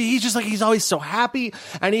 but he's just like, he's always so happy.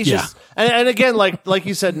 And he's just, and again, like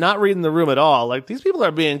you said, not reading the room at all. Like, these people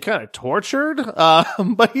are being kind of tortured.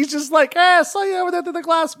 But he's just like, I saw you over there through the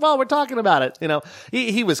glass wall. We're talking about it.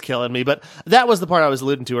 He was killing me, but that was the part I was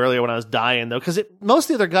alluding to earlier when I was dying though. Cause most of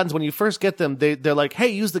the other guns, when you first get them, they're like, hey,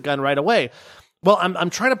 use the gun right away. Well, I'm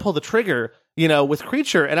trying to pull the trigger, with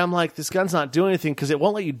Creature, and I'm like, this gun's not doing anything because it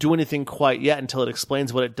won't let you do anything quite yet until it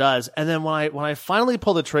explains what it does. And then when I finally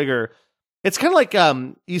pull the trigger, it's kind of like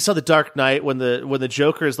you saw The Dark Knight when the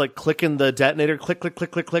Joker is like clicking the detonator, click, click,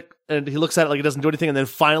 click, click, click, and he looks at it like it doesn't do anything, and then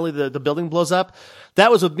finally the building blows up.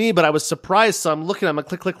 That was with me, but I was surprised. So I'm looking, I'm like,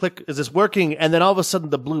 click, click, click, is this working? And then all of a sudden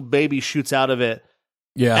the blue baby shoots out of it.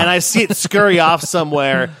 Yeah, and I see it scurry off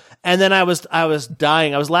somewhere. And then I was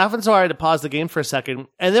dying. I was laughing so hard I had to pause the game for a second.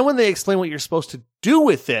 And then when they explain what you're supposed to do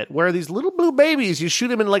with it, where these little blue babies, you shoot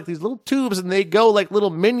them in like these little tubes and they go like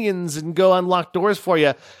little minions and go unlock doors for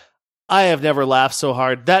you. I have never laughed so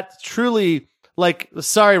hard. That truly, like,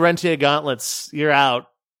 sorry, Rentia Gauntlets, you're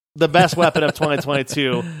out. The best weapon of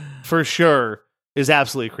 2022, for sure, is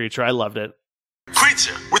absolutely Creature. I loved it.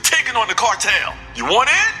 Creature, we're taking on the cartel. You want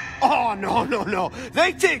in? Oh, no.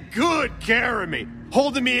 They take good care of me.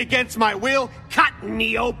 Holding me against my will, cutting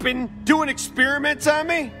me open, doing experiments on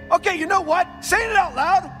me. Okay, you know what? Saying it out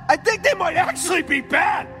loud, I think they might actually be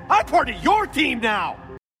bad. I'm part of your team now.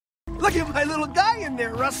 Look at my little guy in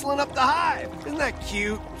there rustling up the hive. Isn't that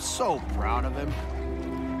cute? I'm so proud of him.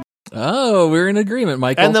 Oh, we're in agreement,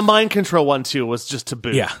 Michael. And the mind control one, too, was just to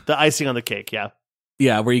boot. Yeah. The icing on the cake, yeah.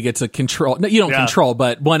 Yeah, where you get to control. No, you don't control,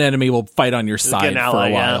 but one enemy will fight on your side for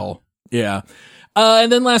a while. Yeah.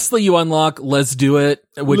 And then lastly, you unlock Let's Do It,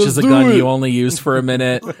 which is a gun you only use for a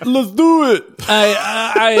minute. Let's do it.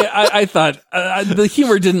 I thought the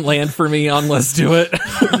humor didn't land for me on Let's Do It.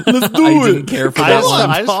 Let's do I didn't care for that one.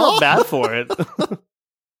 I just felt bad for it.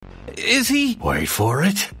 Is he? Wait for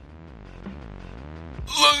it.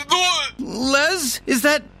 Let's do it. Les? Is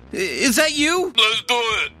that you? Let's do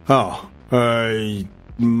it. Oh, I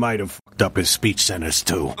might have fucked up his speech centers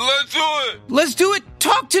too. Let's do it. Let's do it.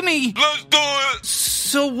 Talk to me. Let's do it.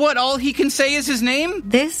 So what, all he can say is his name?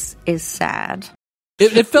 This is sad.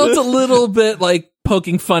 It felt a little bit like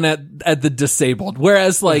poking fun at the disabled,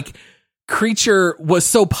 whereas like Creature was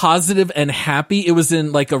so positive and happy. It was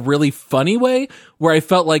in like a really funny way where I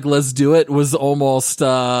felt like Let's Do It was almost,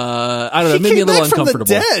 I don't know, maybe a little uncomfortable.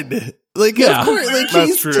 From the dead. Like, yeah. Of course, like,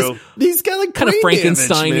 that's true. He's got like kind of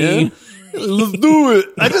Frankenstein-y. Let's do it.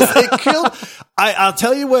 I just like killed. I'll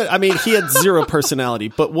tell you what. I mean, he had zero personality,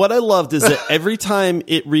 but what I loved is that every time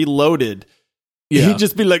it reloaded, he'd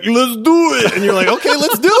just be like, "Let's do it," and you're like, "Okay,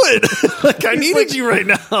 let's do it." Like I needed you right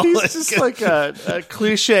now. He's just like a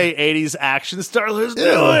cliche '80s action star. Let's do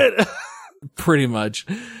it. Pretty much.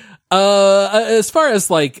 As far as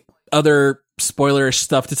like other spoilerish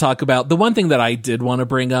stuff to talk about, the one thing that I did want to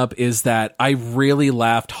bring up is that I really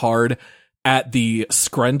laughed hard at the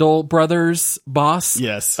Screndel brothers boss.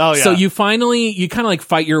 Yes. Oh yeah. So you kind of like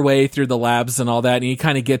fight your way through the labs and all that, and you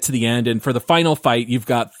kind of get to the end. And for the final fight, you've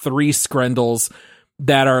got 3 Screndels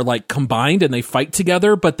that are like combined and they fight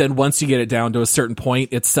together. But then once you get it down to a certain point,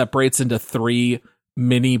 it separates into 3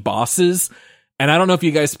 mini bosses. And I don't know if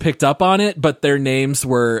you guys picked up on it, but their names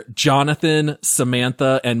were Jonathan,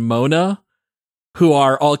 Samantha, and Mona, who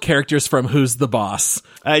are all characters from Who's the Boss.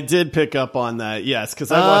 I did pick up on that, yes,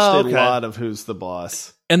 because I watched a lot of Who's the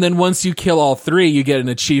Boss. And then once you kill all 3, you get an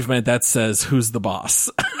achievement that says Who's the Boss,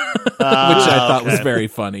 which I thought was very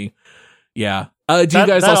funny. Yeah. You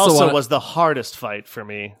guys that also was the hardest fight for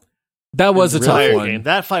me. That was a tough one. Game.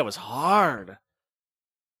 That fight was hard.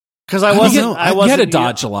 Because you had to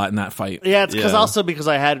dodge a lot in that fight. Yeah, it's because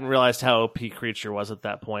I hadn't realized how OP Creature was at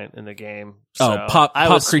that point in the game. So pop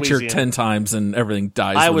Creature 10 times and everything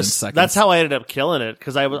dies within seconds. That's how I ended up killing it,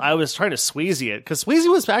 because I was trying to Sweezy it, because Sweezy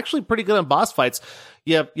was actually pretty good on boss fights.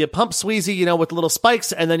 You pump Sweezy, with little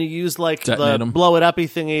spikes, and then you use like the blow it uppy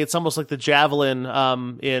thingy. It's almost like the javelin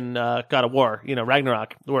in God of War,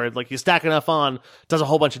 Ragnarok, where like you stack enough on, does a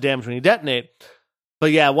whole bunch of damage when you detonate.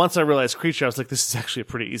 But yeah, once I realized Creature, I was like, this is actually a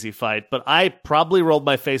pretty easy fight. But I probably rolled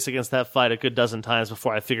my face against that fight a good dozen times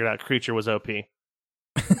before I figured out Creature was OP.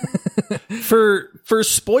 For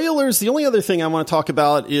spoilers, the only other thing I want to talk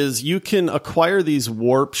about is you can acquire these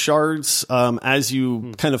warp shards as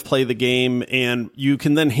you kind of play the game, and you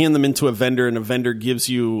can then hand them into a vendor, and a vendor gives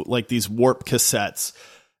you like these warp cassettes.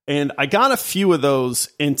 And I got a few of those,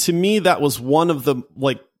 and to me, that was one of the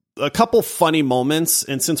like a couple funny moments.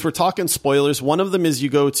 And since we're talking spoilers, one of them is you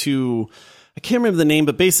go to, I can't remember the name,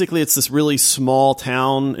 but basically it's this really small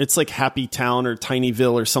town. It's like Happy Town or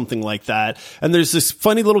Tinyville or something like that. And there's this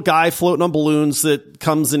funny little guy floating on balloons that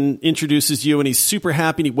comes and introduces you, and he's super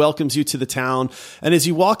happy and he welcomes you to the town. And as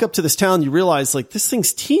you walk up to this town, you realize like this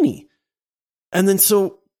thing's teeny. And then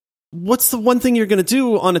so what's the one thing you're going to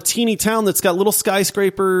do on a teeny town that's got little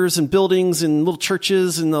skyscrapers and buildings and little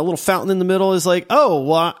churches and a little fountain in the middle is like, oh,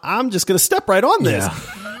 well, I'm just going to step right on this.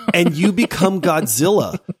 Yeah. And you become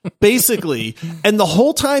Godzilla, basically. And the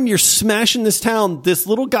whole time you're smashing this town, this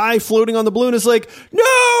little guy floating on the balloon is like,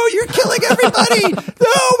 no, you're killing everybody. No,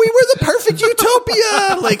 we were the perfect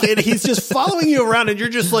utopia. Like, and he's just following you around, and you're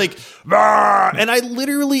just like, Barr! And I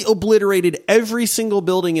literally obliterated every single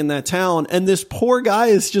building in that town. And this poor guy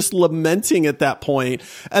is just lamenting at that point.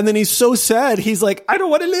 And then he's so sad. He's like, I don't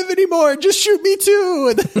want to live anymore. Just shoot me too.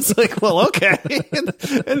 And it's like, well, okay.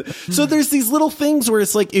 and so there's these little things where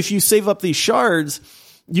it's like, if you save up these shards,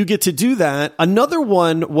 you get to do that. Another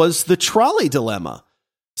one was the trolley dilemma.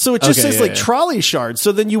 So it just says trolley shards.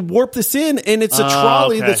 So then you warp this in, and it's a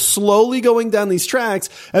trolley that's slowly going down these tracks,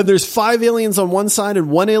 and there's 5 aliens on one side and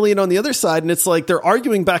 1 alien on the other side. And it's like they're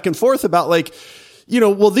arguing back and forth about like,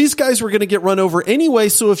 well, these guys were going to get run over anyway.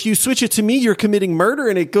 So if you switch it to me, you're committing murder.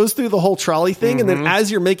 And it goes through the whole trolley thing. Mm-hmm. And then as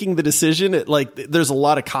you're making the decision, it like, there's a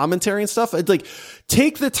lot of commentary and stuff. It's like,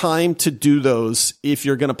 take the time to do those if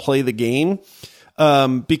you're going to play the game.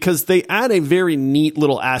 Because they add a very neat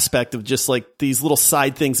little aspect of just like these little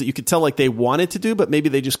side things that you could tell like they wanted to do, but maybe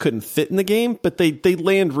they just couldn't fit in the game, but they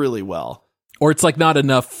land really well. Or it's like not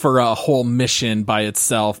enough for a whole mission by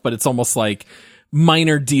itself, but it's almost like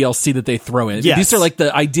minor DLC that they throw in. Yes. These are like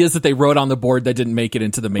the ideas that they wrote on the board that didn't make it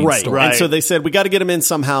into the main story. Right. And so they said, we got to get them in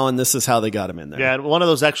somehow, and this is how they got them in there. Yeah, and one of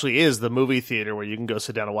those actually is the movie theater where you can go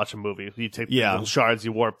sit down and watch a movie. You take the little shards,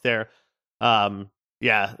 you warp there.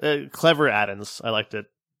 Clever add-ins. I liked it.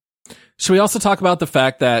 Should we also talk about the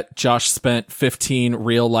fact that Josh spent 15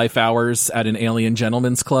 real life hours at an alien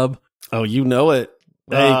gentleman's club? Oh, you know it.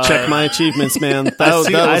 Hey, check my achievements, man. That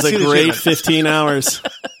was a great 15 hours.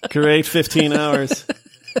 Great 15 hours.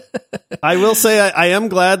 I will say I am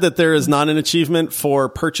glad that there is not an achievement for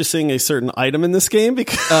purchasing a certain item in this game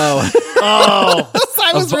because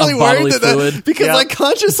I was really worried that because I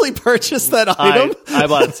consciously purchased that item. I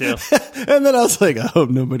bought it too. And then I was like, I hope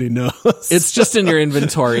nobody knows. It's just in your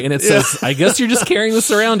inventory, and it says, I guess you're just carrying this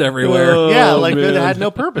around everywhere. It had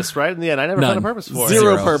no purpose, right? In the end, I never found a purpose for it.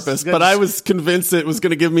 Zero purpose, but I was convinced it was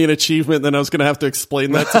going to give me an achievement, then I was going to have to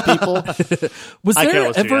explain that to people.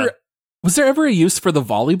 Was there ever a use for the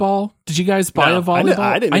volleyball? Did you guys buy a volleyball?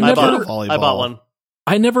 I bought a volleyball. I bought one.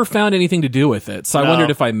 I never found anything to do with it, so I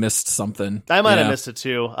wondered if I missed something. I might have missed it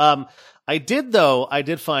too. I did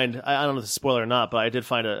find, I don't know if it's a spoiler or not, but I did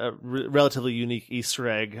find a relatively unique Easter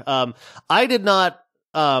egg. I did not,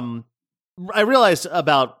 I realized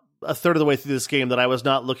about a third of the way through this game that I was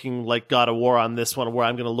not looking like God of War on this one, where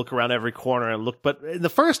I'm going to look around every corner and look, but in the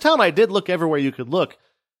first town, I did look everywhere you could look.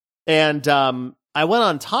 And, I went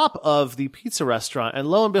on top of the pizza restaurant, and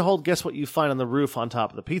lo and behold, guess what you find on the roof on top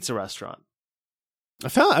of the pizza restaurant?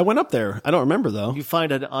 I went up there. I don't remember though. You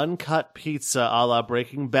find an uncut pizza a la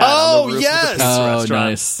Breaking Bad on the roof of the pizza restaurant.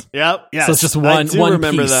 Nice. Yep. Yes, So it's just I one do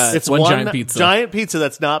remember piece. that. It's one one giant pizza.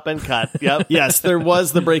 that's not been cut. Yep. Yes, there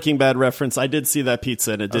was the Breaking Bad reference. I did see that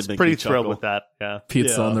pizza, and it I was did make pretty me thrilled chuckle. with that. Yeah.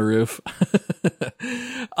 Pizza Yeah. on the roof.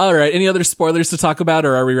 All right. Any other spoilers to talk about,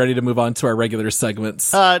 or are we ready to move on to our regular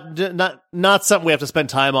segments? Not something we have to spend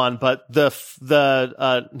time on, but the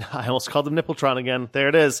I almost called them Nippletron again. There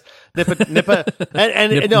it is. Nippa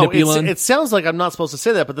Nippulon? it sounds like I'm not supposed to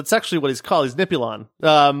say that, but that's actually what he's called. He's Nippulon.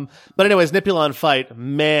 But anyways, Nippulon fight,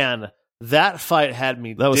 man, that fight had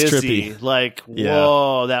me That was dizzy. trippy. Like, Yeah.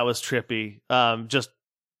 whoa, that was trippy. Just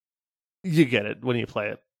you get it when you play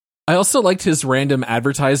it. I also liked his random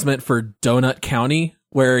advertisement for Donut County,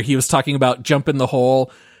 where he was talking about jump in the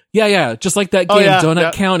hole. Yeah, just like that game,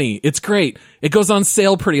 Donut County. It's great. It goes on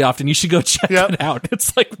sale pretty often. You should go check it out.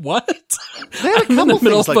 It's like, what? They had a I'm in the couple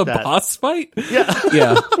middle things of like a that. boss fight? Yeah.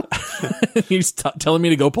 Yeah. He's telling me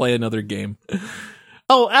to go play another game.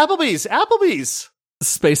 Oh, Applebee's.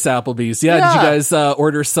 Space Applebee's. Yeah. Did you guys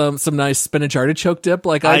order some nice spinach artichoke dip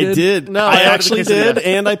like I I did. No, I I ordered actually the quesadilla. did,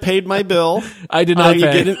 and I paid my bill. I did not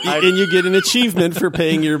pay. And you get an achievement for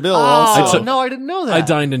paying your bill. Oh, also. no, I didn't know that. I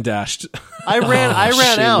dined and dashed. I ran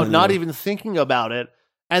shame out, on not you. even thinking about it.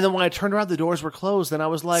 And then when I turned around, the doors were closed, and I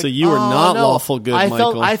was like, So you were oh, not no. lawful good,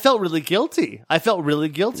 Michael. I felt really guilty.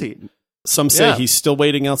 Some say Yeah. he's still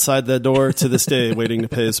waiting outside that door to this day, waiting to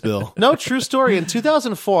pay his bill. No, true story. In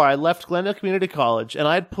 2004, I left Glendale Community College, and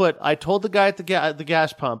I told the guy at the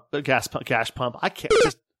gas pump. I can't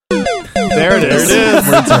just. There it is.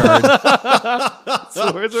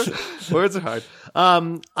 Words are hard.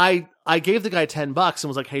 I gave the guy $10 and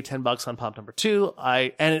was like, "Hey, $10 on pump number 2."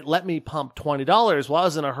 And it let me pump $20. Well, I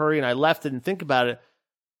was in a hurry and I left, didn't think about it.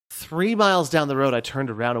 3 miles down the road, I turned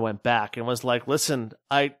around and went back and was like, "Listen,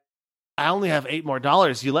 I only have $8 more.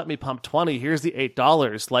 You let me pump 20. Here's the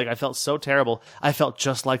 $8." Like, I felt so terrible. I felt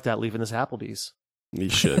just like that leaving this Applebee's. You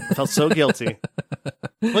should. I felt so guilty.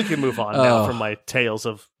 We can move on now from my tales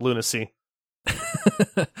of lunacy.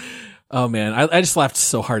 Oh man, I just laughed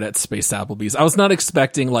so hard at Space Applebee's. I was not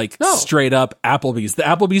expecting straight up Applebee's. The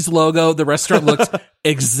Applebee's logo, the restaurant looked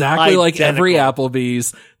exactly like every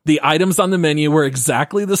Applebee's. The items on the menu were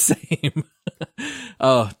exactly the same.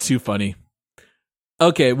 Oh, too funny.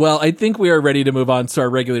 Okay, well, I think we are ready to move on to our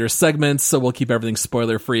regular segments, so we'll keep everything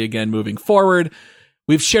spoiler free again moving forward.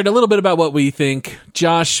 We've shared a little bit about what we think.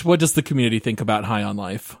 Josh, what does the community think about High on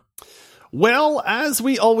Life? Well, as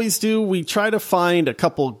we always do, we try to find a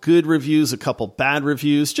couple good reviews, a couple bad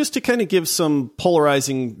reviews, just to kind of give some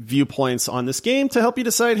polarizing viewpoints on this game to help you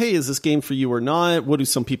decide, hey, is this game for you or not? What do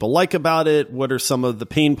some people like about it? What are some of the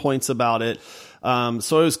pain points about it? So I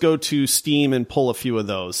always go to Steam and pull a few of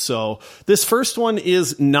those. So this first one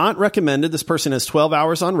is not recommended. This person has 12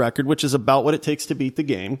 hours on record, which is about what it takes to beat the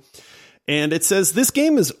game. And it says, this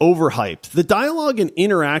game is overhyped. The dialogue and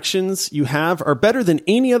interactions you have are better than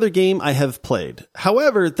any other game I have played.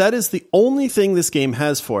 However, that is the only thing this game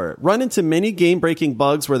has for it. Run into many game-breaking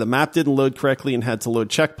bugs where the map didn't load correctly and had to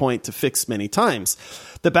load checkpoint to fix many times.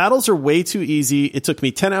 The battles are way too easy. It took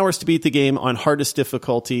me 10 hours to beat the game on hardest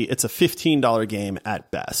difficulty. It's a $15 game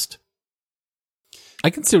at best.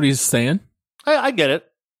 I can see what he's saying. I get it.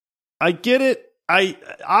 I get it.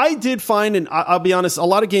 I did find, and I'll be honest, a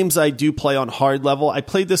lot of games I do play on hard level. I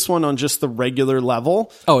played this one on just the regular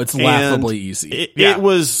level. Oh, it's laughably easy. It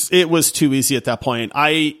was too easy at that point.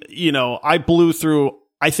 I blew through,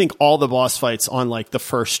 I think, all the boss fights on like the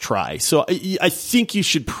first try. So I think you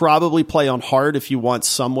should probably play on hard if you want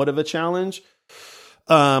somewhat of a challenge.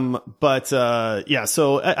 So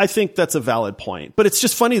I think that's a valid point. But it's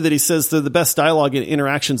just funny that he says they're the best dialogue and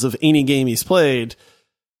interactions of any game he's played.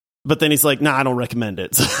 But then he's like, nah, I don't recommend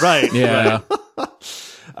it. Right. Yeah.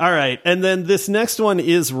 All right. And then this next one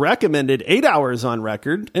is recommended 8 hours on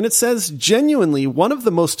record. And it says, genuinely one of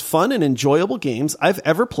the most fun and enjoyable games I've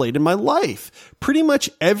ever played in my life. Pretty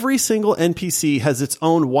much every single NPC has its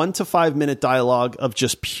own 1 to 5 minute dialogue of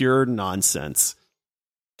just pure nonsense.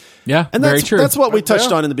 Yeah, and very true. That's what we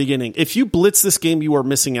touched on in the beginning. If you blitz this game, you are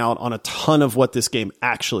missing out on a ton of what this game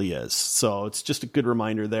actually is. So it's just a good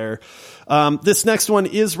reminder there. This next one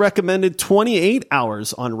is recommended 28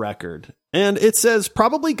 hours on record. And it says,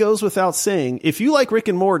 probably goes without saying, if you like Rick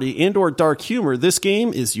and Morty and or dark humor, this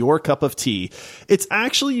game is your cup of tea. It's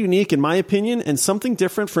actually unique in my opinion and something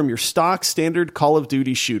different from your stock standard Call of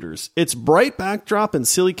Duty shooters. Its bright backdrop and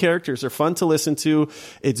silly characters are fun to listen to.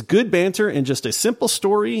 It's good banter and just a simple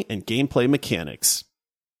story and gameplay mechanics.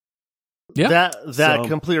 Yeah. That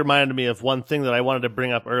completely reminded me of one thing that I wanted to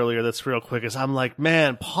bring up earlier that's real quick is I'm like,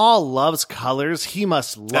 man, Paul loves colors. He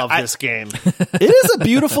must love this game. It is a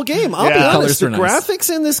beautiful game. I'll be honest. The nice.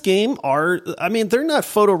 graphics in this game are, I mean, they're not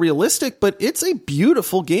photorealistic, but it's a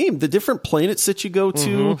beautiful game. The different planets that you go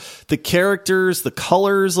to, the characters, the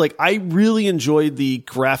colors, like I really enjoyed the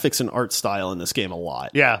graphics and art style in this game a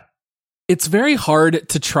lot. Yeah. It's very hard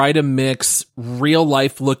to try to mix real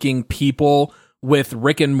life looking people with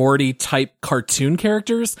Rick and Morty type cartoon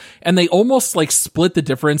characters, and they almost like split the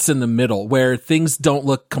difference in the middle where things don't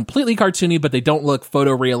look completely cartoony, but they don't look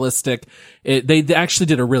photorealistic. They actually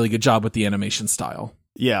did a really good job with the animation style.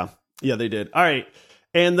 Yeah, they did. All right.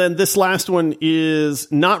 And then this last one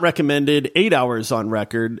is not recommended, 8 hours on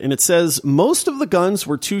record. And it says, most of the guns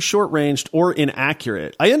were too short-ranged or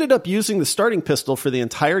inaccurate. I ended up using the starting pistol for the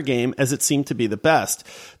entire game as it seemed to be the best.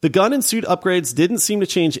 The gun and suit upgrades didn't seem to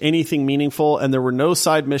change anything meaningful, and there were no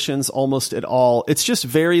side missions almost at all. It's just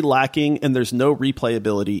very lacking, and there's no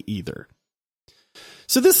replayability either.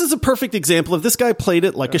 So this is a perfect example of this guy played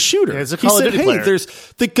it like a shooter. Yeah, it's a Call of Duty player.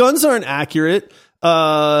 The guns aren't accurate.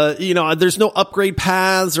 There's no upgrade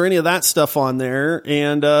paths or any of that stuff on there.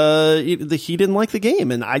 And, he didn't like the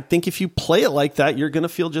game. And I think if you play it like that, you're going to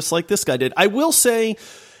feel just like this guy did. I will say,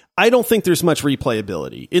 I don't think there's much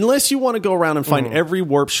replayability unless you want to go around and find every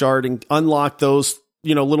warp shard and unlock those,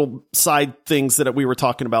 little side things that we were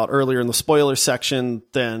talking about earlier in the spoiler section.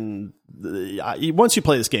 Then once you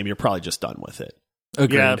play this game, you're probably just done with it.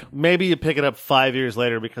 Agreed. Yeah, maybe you pick it up 5 years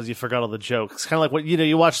later because you forgot all the jokes. It's kind of like what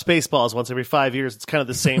you watch Spaceballs once every 5 years. It's kind of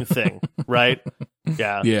the same thing, right?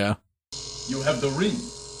 Yeah. Yeah. You have the ring,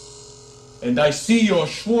 and I see your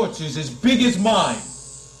Schwartz is as big as mine.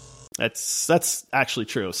 That's actually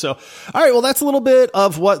true. So, all right, well, that's a little bit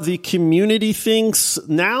of what the community thinks.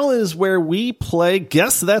 Now is where we play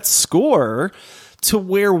Guess That Score, to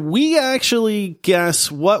where we actually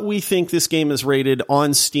guess what we think this game is rated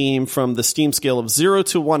on Steam from the Steam scale of 0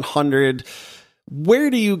 to 100.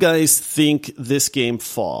 Where do you guys think this game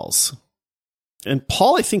falls? And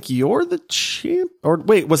Paul, I think you're the champ. Or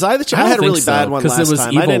wait, was I the champ? I had a really bad one last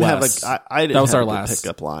time. I didn't have a last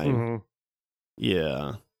pickup line.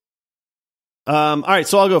 Yeah. All right,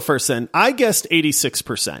 so I'll go first then. I guessed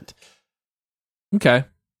 86%. Okay.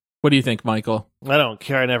 What do you think, Michael? I don't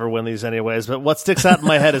care. I never win these anyways. But what sticks out in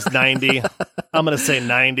my head is 90. I'm going to say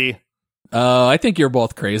 90. I think you're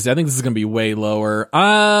both crazy. I think this is going to be way lower.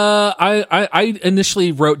 I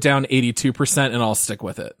initially wrote down 82%, and I'll stick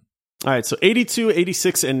with it. All right, so 82,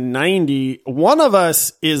 86, and 90. One of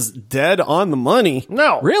us is dead on the money.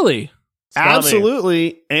 No. Really?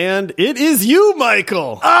 Absolutely. And it is you,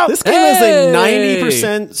 Michael. Oh, this game has a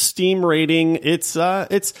 90% Steam rating. It's,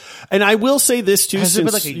 and I will say this too. Has it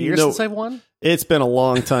been like a year since I've won? It's been a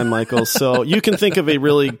long time, Michael. So you can think of a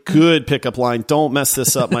really good pickup line. Don't mess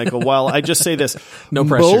this up, Michael. While I just say this, no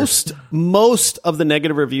pressure. Most of the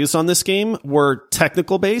negative reviews on this game were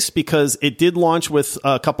technical based because it did launch with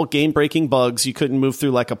a couple game breaking bugs. You couldn't move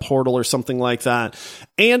through like a portal or something like that.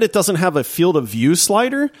 And it doesn't have a field of view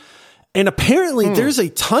slider. And apparently there's a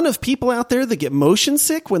ton of people out there that get motion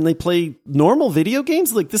sick when they play normal video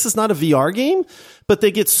games. Like, this is not a VR game, but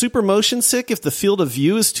they get super motion sick if the field of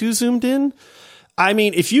view is too zoomed in. I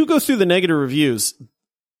mean, if you go through the negative reviews,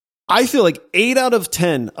 I feel like 8 out of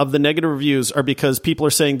 10 of the negative reviews are because people are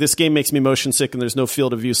saying this game makes me motion sick and there's no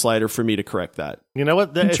field of view slider for me to correct that. You know what?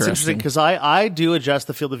 It's interesting because I do adjust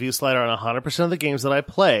the field of view slider on 100% of the games that I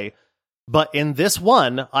play. But in this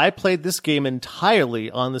one, I played this game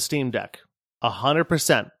entirely on the Steam Deck,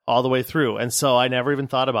 100% all the way through. And so I never even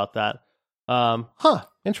thought about that.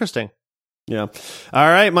 Interesting. Yeah. All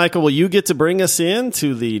right, Michael, well, you get to bring us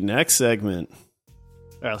into the next segment.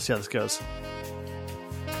 All right, let's see how this goes.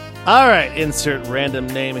 All right, insert random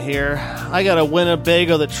name here. I got a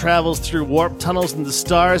Winnebago that travels through warp tunnels in the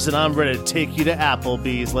stars, and I'm ready to take you to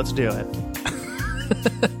Applebee's. Let's do it.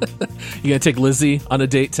 You gonna take Lizzie on a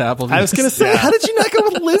date to Applebee's? I was gonna say, how did you not go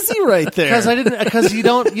with Lizzie right there? Because you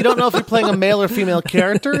don't know if you're playing a male or female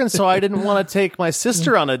character, and so I didn't want to take my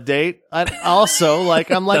sister on a date. I'm like,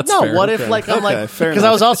 That's fair. What if because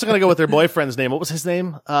I was also gonna go with her boyfriend's name. What was his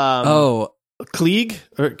name? Klieg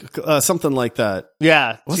or something like that.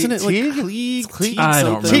 Yeah, wasn't it like Klieg? I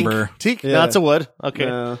don't remember. Teak. Yeah. No, it's a wood. Okay.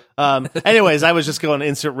 Yeah. Anyways, I was just going to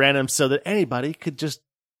insert random so that anybody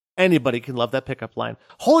can love that pickup line.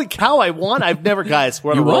 Holy cow, I won. I've never, guys,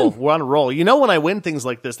 we're on a roll. We're on a roll. You know, when I win things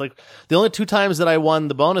like this, like the only 2 times that I won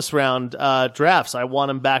the bonus round drafts, I won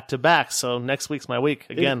them back to back. So next week's my week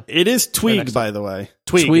again. It is Tweeg, by the way.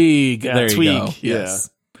 Tweeg. Yeah, There you Tweeg. go.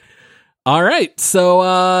 Yes. All right,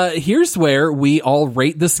 so here's where we all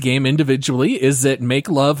rate this game individually. Is it make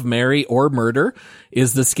love, marry, or murder?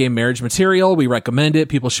 Is this game marriage material? We recommend it.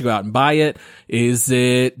 People should go out and buy it. Is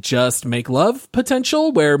it just make love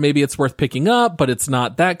potential, where maybe it's worth picking up, but it's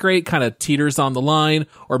not that great, kind of teeters on the line,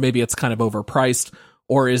 or maybe it's kind of overpriced?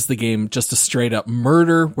 Or is the game just a straight up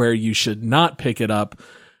murder where you should not pick it up?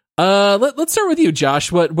 Let's start with you,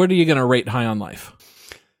 Josh. What are you going to rate High on Life?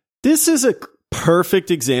 This is a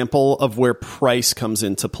perfect example of where price comes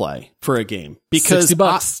into play for a game, because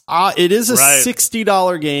 $60. It is a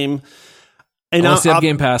 $60 game. And unless you have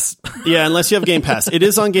Game Pass. Yeah, unless you have Game Pass. It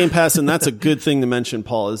is on Game Pass, and that's a good thing to mention,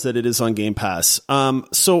 Paul, is that it is on Game Pass.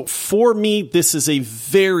 So for me, this is a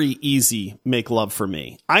very easy make love for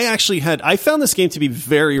me. I found this game to be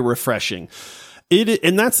very refreshing.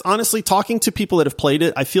 And that's honestly, talking to people that have played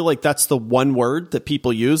it, I feel like that's the one word that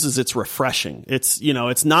people use, is it's refreshing. It's,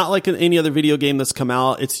 it's not like any other video game that's come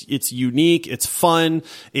out. It's unique. It's fun.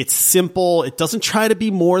 It's simple. It doesn't try to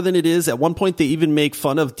be more than it is. At one point, they even make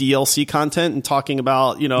fun of DLC content and talking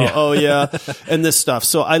about, and this stuff.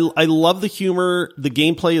 So I love the humor. The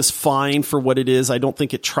gameplay is fine for what it is. I don't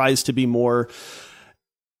think it tries to be more.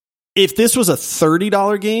 If this was a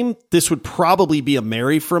 $30 game, this would probably be a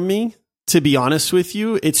marry from me. To be honest with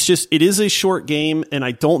you, it is a short game, and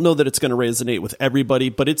I don't know that it's going to resonate with everybody,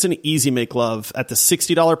 but it's an easy make love at the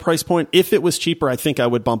 $60 price point. If it was cheaper, I think I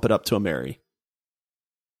would bump it up to a marry.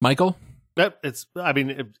 Michael?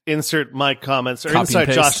 Insert my comments, or Copy inside and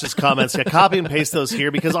paste. Josh's comments. Yeah, copy and paste those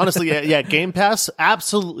here, because honestly, Game Pass,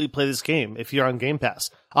 absolutely play this game if you're on Game Pass.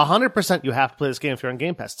 100% you have to play this game if you're on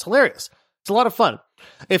Game Pass. It's hilarious. It's a lot of fun.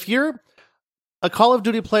 If you're a Call of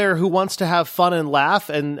Duty player who wants to have fun and laugh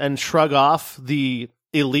and shrug off the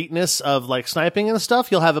eliteness of like sniping and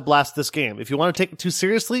stuff, you'll have a blast this game. If you want to take it too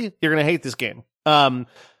seriously, you're going to hate this game. But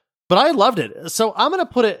I loved it. So I'm going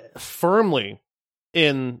to put it firmly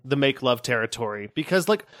in the make love territory, because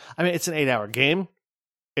it's an 8-hour game.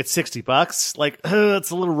 It's $60. It's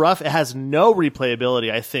a little rough. It has no replayability,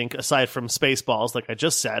 I think, aside from Spaceballs, like I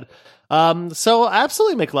just said. So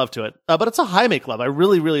absolutely make love to it. But it's a high make love. I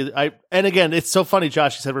really, and again, it's so funny,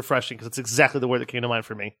 Josh, you said refreshing, because it's exactly the word that came to mind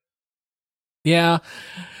for me. Yeah.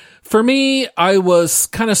 For me, I was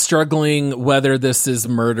kind of struggling whether this is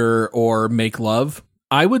murder or make love.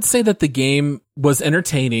 I would say that the game was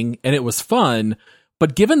entertaining and it was fun,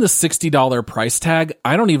 but given the $60 price tag,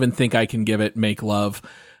 I don't even think I can give it make love.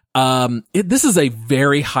 This is a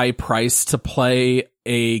very high price to play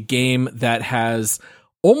a game that has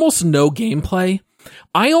almost no gameplay.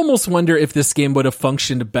 I almost wonder if this game would have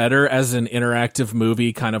functioned better as an interactive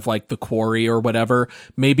movie, kind of like The Quarry or whatever.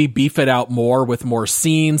 Maybe beef it out more with more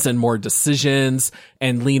scenes and more decisions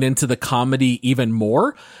and lean into the comedy even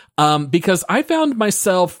more. Because I found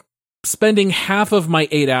myself spending half of my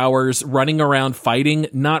 8 hours running around fighting,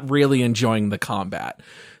 not really enjoying the combat.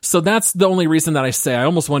 So that's the only reason that I say I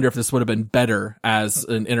almost wonder if this would have been better as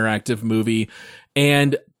an interactive movie.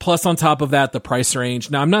 And plus on top of that, the price range.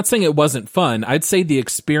 Now, I'm not saying it wasn't fun. I'd say the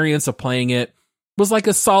experience of playing it was like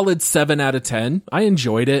a solid 7 out of 10. I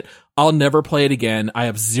enjoyed it. I'll never play it again. I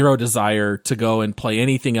have zero desire to go and play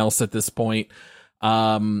anything else at this point.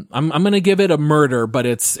 I'm going to give it a murder, but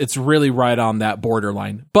it's really right on that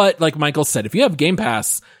borderline. But like Michael said, if you have Game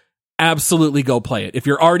Pass, absolutely go play it. If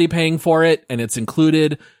you're already paying for it and it's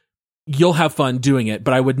included, you'll have fun doing it.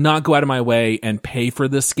 But I would not go out of my way and pay for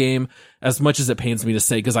this game, as much as it pains me to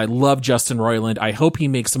say, because I love Justin Roiland. I hope he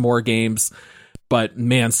makes more games. But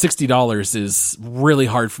man, $60 is really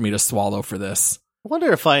hard for me to swallow for this. I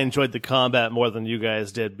wonder if I enjoyed the combat more than you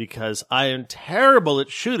guys did, because I am terrible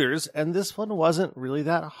at shooters, and this one wasn't really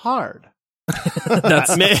that hard.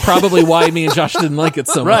 That's probably why me and Josh didn't like it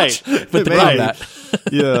so much. But the combat.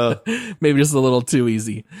 Yeah. Maybe just a little too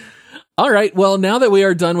easy. All right. Well, now that we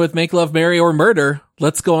are done with Make Love, Marry, or Murder,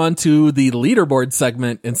 let's go on to the leaderboard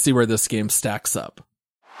segment and see where this game stacks up.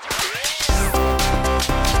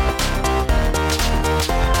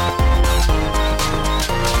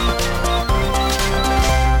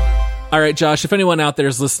 All right, Josh, if anyone out there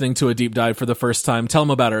is listening to a deep dive for the first time, tell them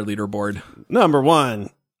about our leaderboard. Number 1,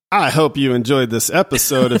 I hope you enjoyed this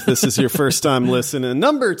episode if this is your first time listening.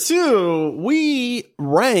 Number 2, we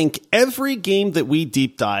rank every game that we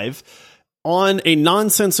deep dive on a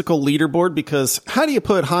nonsensical leaderboard, because how do you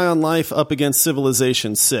put High on Life up against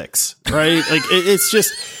Civilization 6, right? Like it's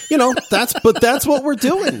just, that's what we're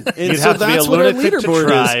doing. And You'd so have to be a that's what our lunatic to leaderboard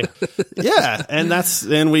try. is. Yeah. And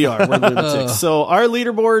we are. We're lunatics. So our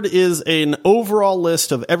leaderboard is an overall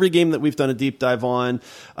list of every game that we've done a deep dive on.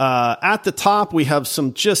 At the top, we have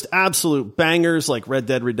some just absolute bangers like Red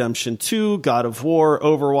Dead Redemption 2, God of War,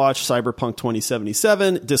 Overwatch, Cyberpunk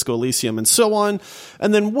 2077, Disco Elysium, and so on.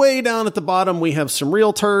 And then way down at the bottom, we have some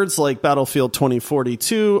real turds like Battlefield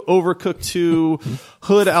 2042, Overcooked 2,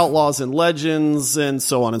 Hood Outlaws and Legends, and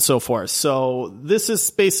so on and so forth. So this is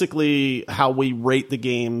basically how we rate the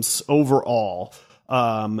games overall.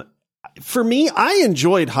 For me, I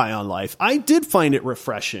enjoyed High on Life. I did find it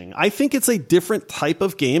refreshing. I think it's a different type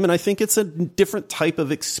of game, and I think it's a different type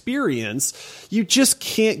of experience. You just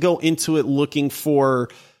can't go into it looking for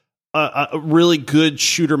a really good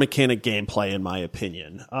shooter mechanic gameplay, in my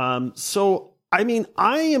opinion. So, I mean,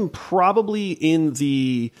 I am probably in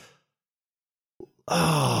the,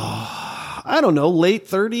 I don't know, late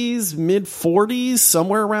 30s, mid 40s,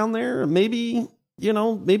 somewhere around there. Maybe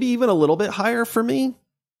even a little bit higher for me.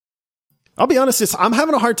 I'll be honest, I'm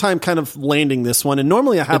having a hard time kind of landing this one. And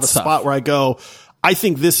normally I have a spot where I go, I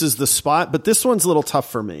think this is the spot, but this one's a little tough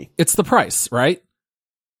for me. It's the price, right?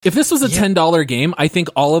 If this was a $10 game, I think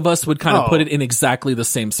all of us would kind of put it in exactly the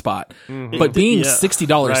same spot. Mm-hmm. But being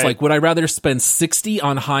 $60, right. Like, would I rather spend $60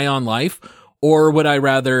 on High on Life, or would I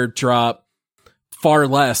rather drop far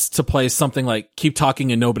less to play something like Keep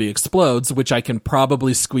Talking and Nobody Explodes, which I can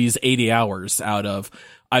probably squeeze 80 hours out of?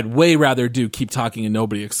 I'd way rather do Keep Talking and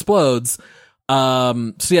Nobody Explodes.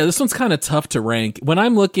 So yeah, this one's kind of tough to rank. When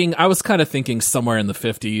I'm looking, I was kind of thinking somewhere in the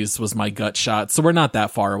 50s was my gut shot. So we're not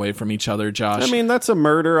that far away from each other, Josh. I mean, that's a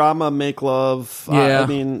murder. I'm a make love. Yeah. I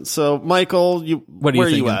mean, so Michael, where are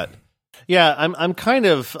you at? Yeah, I'm kind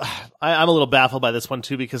of, I'm a little baffled by this one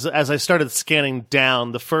too, because as I started scanning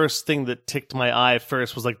down, the first thing that ticked my eye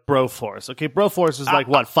first was like Broforce. Okay, Broforce is like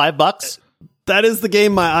what, $5? That is the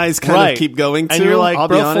game my eyes kind of keep going to. And you're like,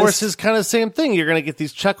 Broforce is kind of the same thing. You're going to get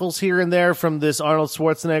these chuckles here and there from this Arnold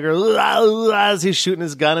Schwarzenegger as he's shooting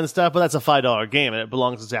his gun and stuff, but that's a $5 game, and it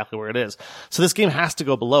belongs exactly where it is. So this game has to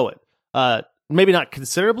go below it. Maybe not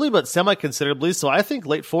considerably, but semi-considerably. So I think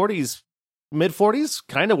late 40s, mid 40s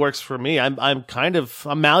kind of works for me. I'm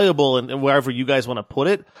malleable and wherever you guys want to put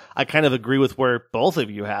it. I kind of agree with where both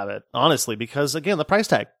of you have it, honestly, because again, the price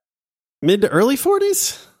tag. Mid to early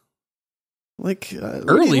 40s? Like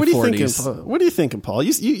early 40s. What are you thinking, Paul?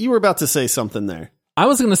 You were about to say something there. I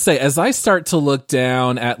was going to say, as I start to look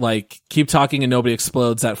down at like Keep Talking and Nobody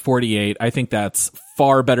Explodes at 48, I think that's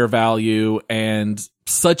far better value and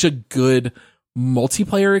such a good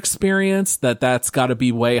multiplayer experience that's got to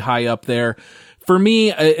be way high up there. For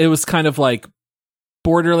me, it was kind of like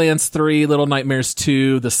Borderlands 3, Little Nightmares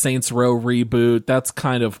 2, the Saints Row reboot. That's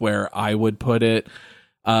kind of where I would put it.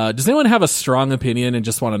 Does anyone have a strong opinion and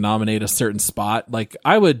just want to nominate a certain spot? Like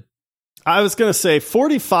I was going to say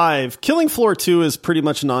 45. Killing Floor 2 is pretty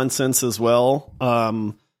much nonsense as well.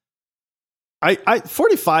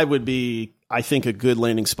 45 would be, I think, a good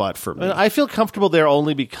landing spot for me. I feel comfortable there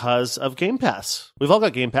only because of Game Pass. We've all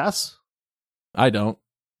got Game Pass. I don't.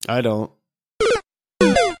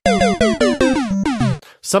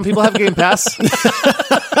 Some people have Game Pass.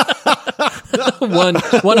 One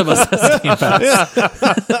of us has Game Pass.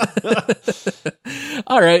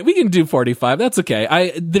 All right, we can do 45. That's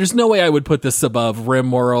okay. There's no way I would put this above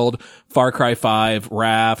RimWorld, Far Cry 5,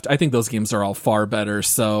 Raft. I think those games are all far better.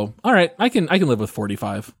 So, all right, I can live with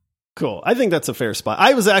 45. Cool. I think that's a fair spot.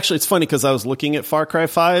 It's funny because I was looking at Far Cry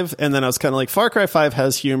 5 and then I was kind of like, Far Cry 5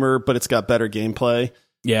 has humor, but it's got better gameplay.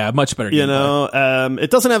 Yeah, much better gameplay.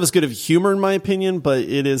 It doesn't have as good of humor in my opinion, but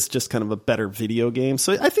it is just kind of a better video game.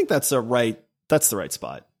 So I think that's the right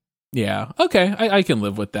spot. Yeah. Okay. I can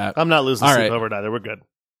live with that. I'm not losing all sleep right. over it either. We're good.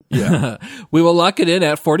 Yeah. We will lock it in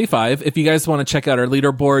at 45. If you guys want to check out our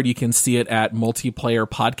leaderboard, you can see it at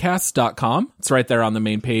multiplayerpodcast.com. It's right there on the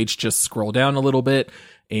main page. Just scroll down a little bit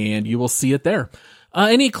and you will see it there.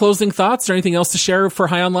 Any closing thoughts or anything else to share for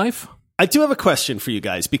High on Life? I do have a question for you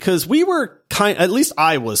guys because we were at least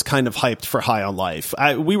I was kind of hyped for High on Life.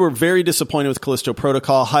 We were very disappointed with Callisto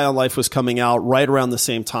Protocol. High on Life was coming out right around the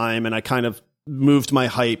same time, and I kind of moved my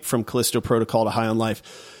hype from Callisto Protocol to High on Life.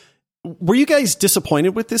 Were you guys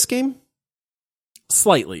disappointed with this game?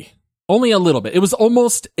 Slightly. Only a little bit. It was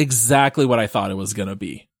almost exactly what I thought it was going to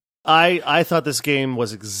be. I thought this game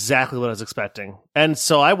was exactly what I was expecting. And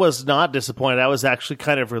so I was not disappointed. I was actually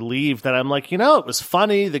kind of relieved that I'm like, it was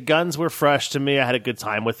funny. The guns were fresh to me. I had a good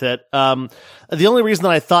time with it. The only reason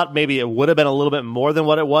that I thought maybe it would have been a little bit more than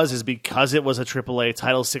what it was is because it was a AAA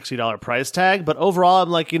title, $60 price tag. But overall, I'm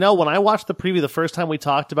like, when I watched the preview the first time we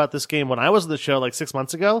talked about this game, when I was on the show like 6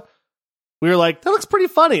 months ago, we were like, that looks pretty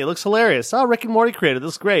funny. It looks hilarious. Oh, Rick and Morty created. This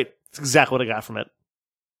looks great. It's exactly what I got from it.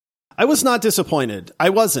 I was not disappointed. I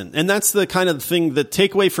wasn't. And that's the kind of thing, the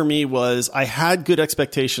takeaway for me was I had good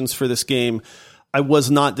expectations for this game. I was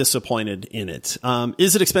not disappointed in it.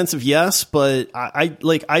 Is it expensive? Yes. But I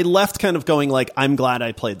left kind of going like, I'm glad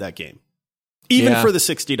I played that game. Even for the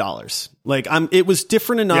 $60. Like it was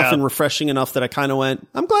different enough and refreshing enough that I kind of went,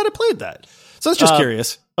 I'm glad I played that. So I was just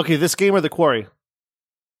curious. Okay. This game or The Quarry?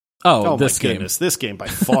 Oh, this my game. goodness, this game by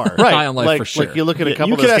far. Right. High on Life for sure. Like you look at a couple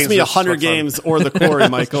you of could those ask me games 100 games or The Quarry,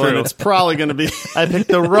 Michael, and it's probably going to be. I picked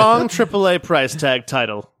the wrong AAA price tag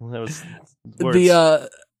title. That was words.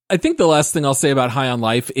 I think the last thing I'll say about High on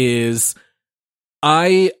Life is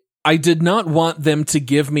I did not want them to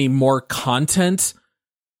give me more content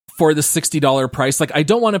for the $60 price. Like, I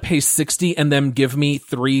don't want to pay $60 and then give me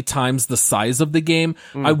 3 times the size of the game.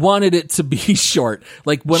 I wanted it to be short.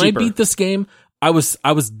 Like, when Cheaper. I beat this game, I was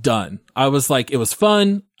done. I was like, it was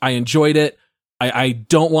fun. I enjoyed it. I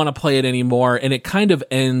don't want to play it anymore. And it kind of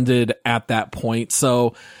ended at that point.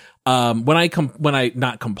 So, when I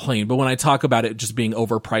not complain, but when I talk about it just being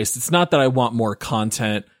overpriced, it's not that I want more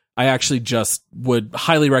content. I actually just would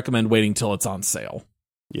highly recommend waiting till it's on sale.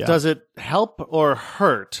 Yeah. Does it help or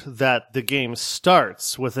hurt that the game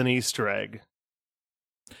starts with an Easter egg?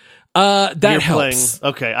 That helps.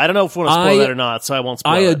 Okay, I don't know if we want to spoil that or not, so I won't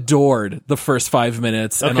spoil I it. adored the first 5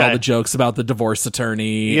 minutes and all the jokes about the divorce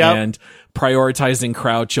attorney and prioritizing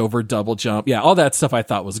crouch over double jump. Yeah, all that stuff I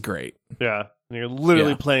thought was great. Yeah, and you're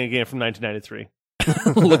literally playing a game from 1993.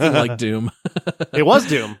 Looking like Doom. It was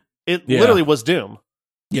Doom. It literally was Doom.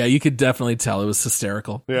 Yeah, you could definitely tell it was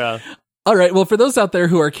hysterical. Yeah. All right. Well, for those out there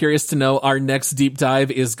who are curious to know, our next deep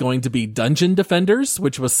dive is going to be Dungeon Defenders,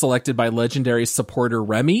 which was selected by legendary supporter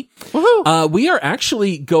Remy. We are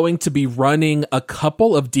actually going to be running a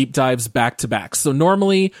couple of deep dives back to back. So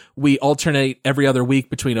normally we alternate every other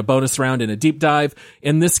week between a bonus round and a deep dive.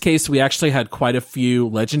 In this case, we actually had quite a few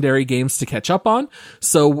legendary games to catch up on.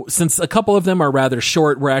 So since a couple of them are rather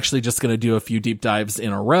short, we're actually just going to do a few deep dives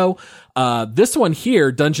in a row. This one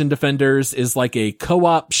here, Dungeon Defenders, is like a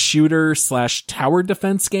co-op shooter / tower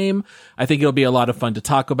defense game. I think it'll be a lot of fun to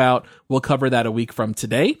talk about. We'll cover that a week from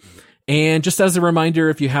today. And just as a reminder,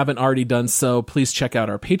 if you haven't already done so, please check out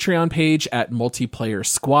our Patreon page at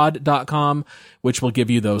multiplayersquad.com, which will give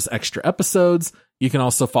you those extra episodes. You can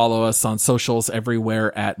also follow us on socials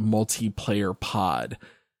everywhere at multiplayerpod.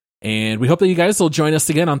 And we hope that you guys will join us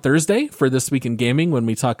again on Thursday for This Week in Gaming when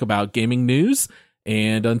we talk about gaming news.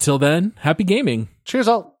 And until then, happy gaming. Cheers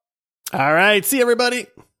all. All right. See you, everybody.